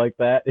you don't like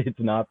that, it's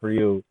not for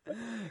you.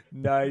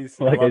 Nice.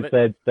 I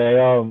said, stay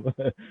home.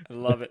 I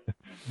love it.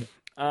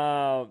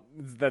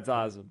 That's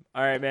awesome.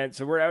 All right, man.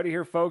 So we're out of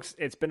here, folks.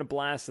 It's been a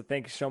blast. So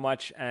thank you so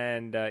much.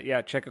 And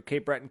check out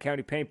Cape Breton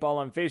County Paintball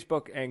on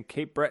Facebook and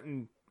Cape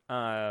Breton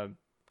County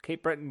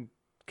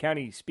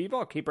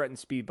Speedball. Cape Breton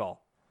Speedball.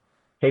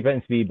 Cape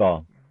Breton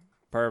Speedball.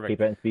 Perfect. Cape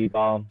Breton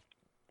Speedball.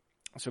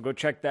 So go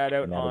check that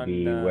out. And that'll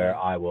be where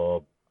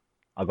I'll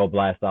go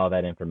blast all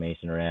that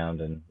information around,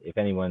 and if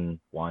anyone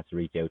wants to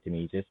reach out to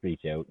me, just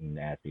reach out and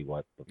ask me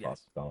what the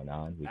fuck's going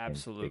on. We can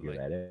figure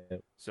that out.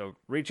 So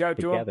reach out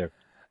to them.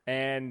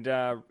 And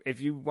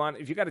if you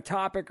got a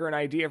topic or an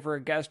idea for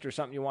a guest or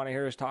something you want to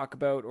hear us talk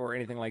about or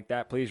anything like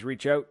that, please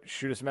reach out,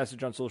 shoot us a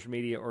message on social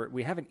media, or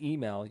we have an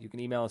email. You can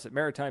email us at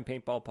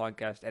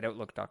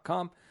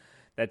maritimepaintballpodcast@outlook.com.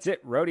 That's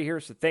it. Rowdy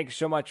here. So thank you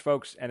so much,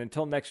 folks. And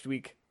until next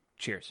week,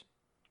 cheers.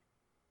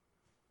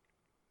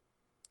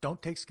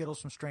 Don't take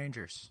Skittles from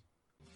strangers.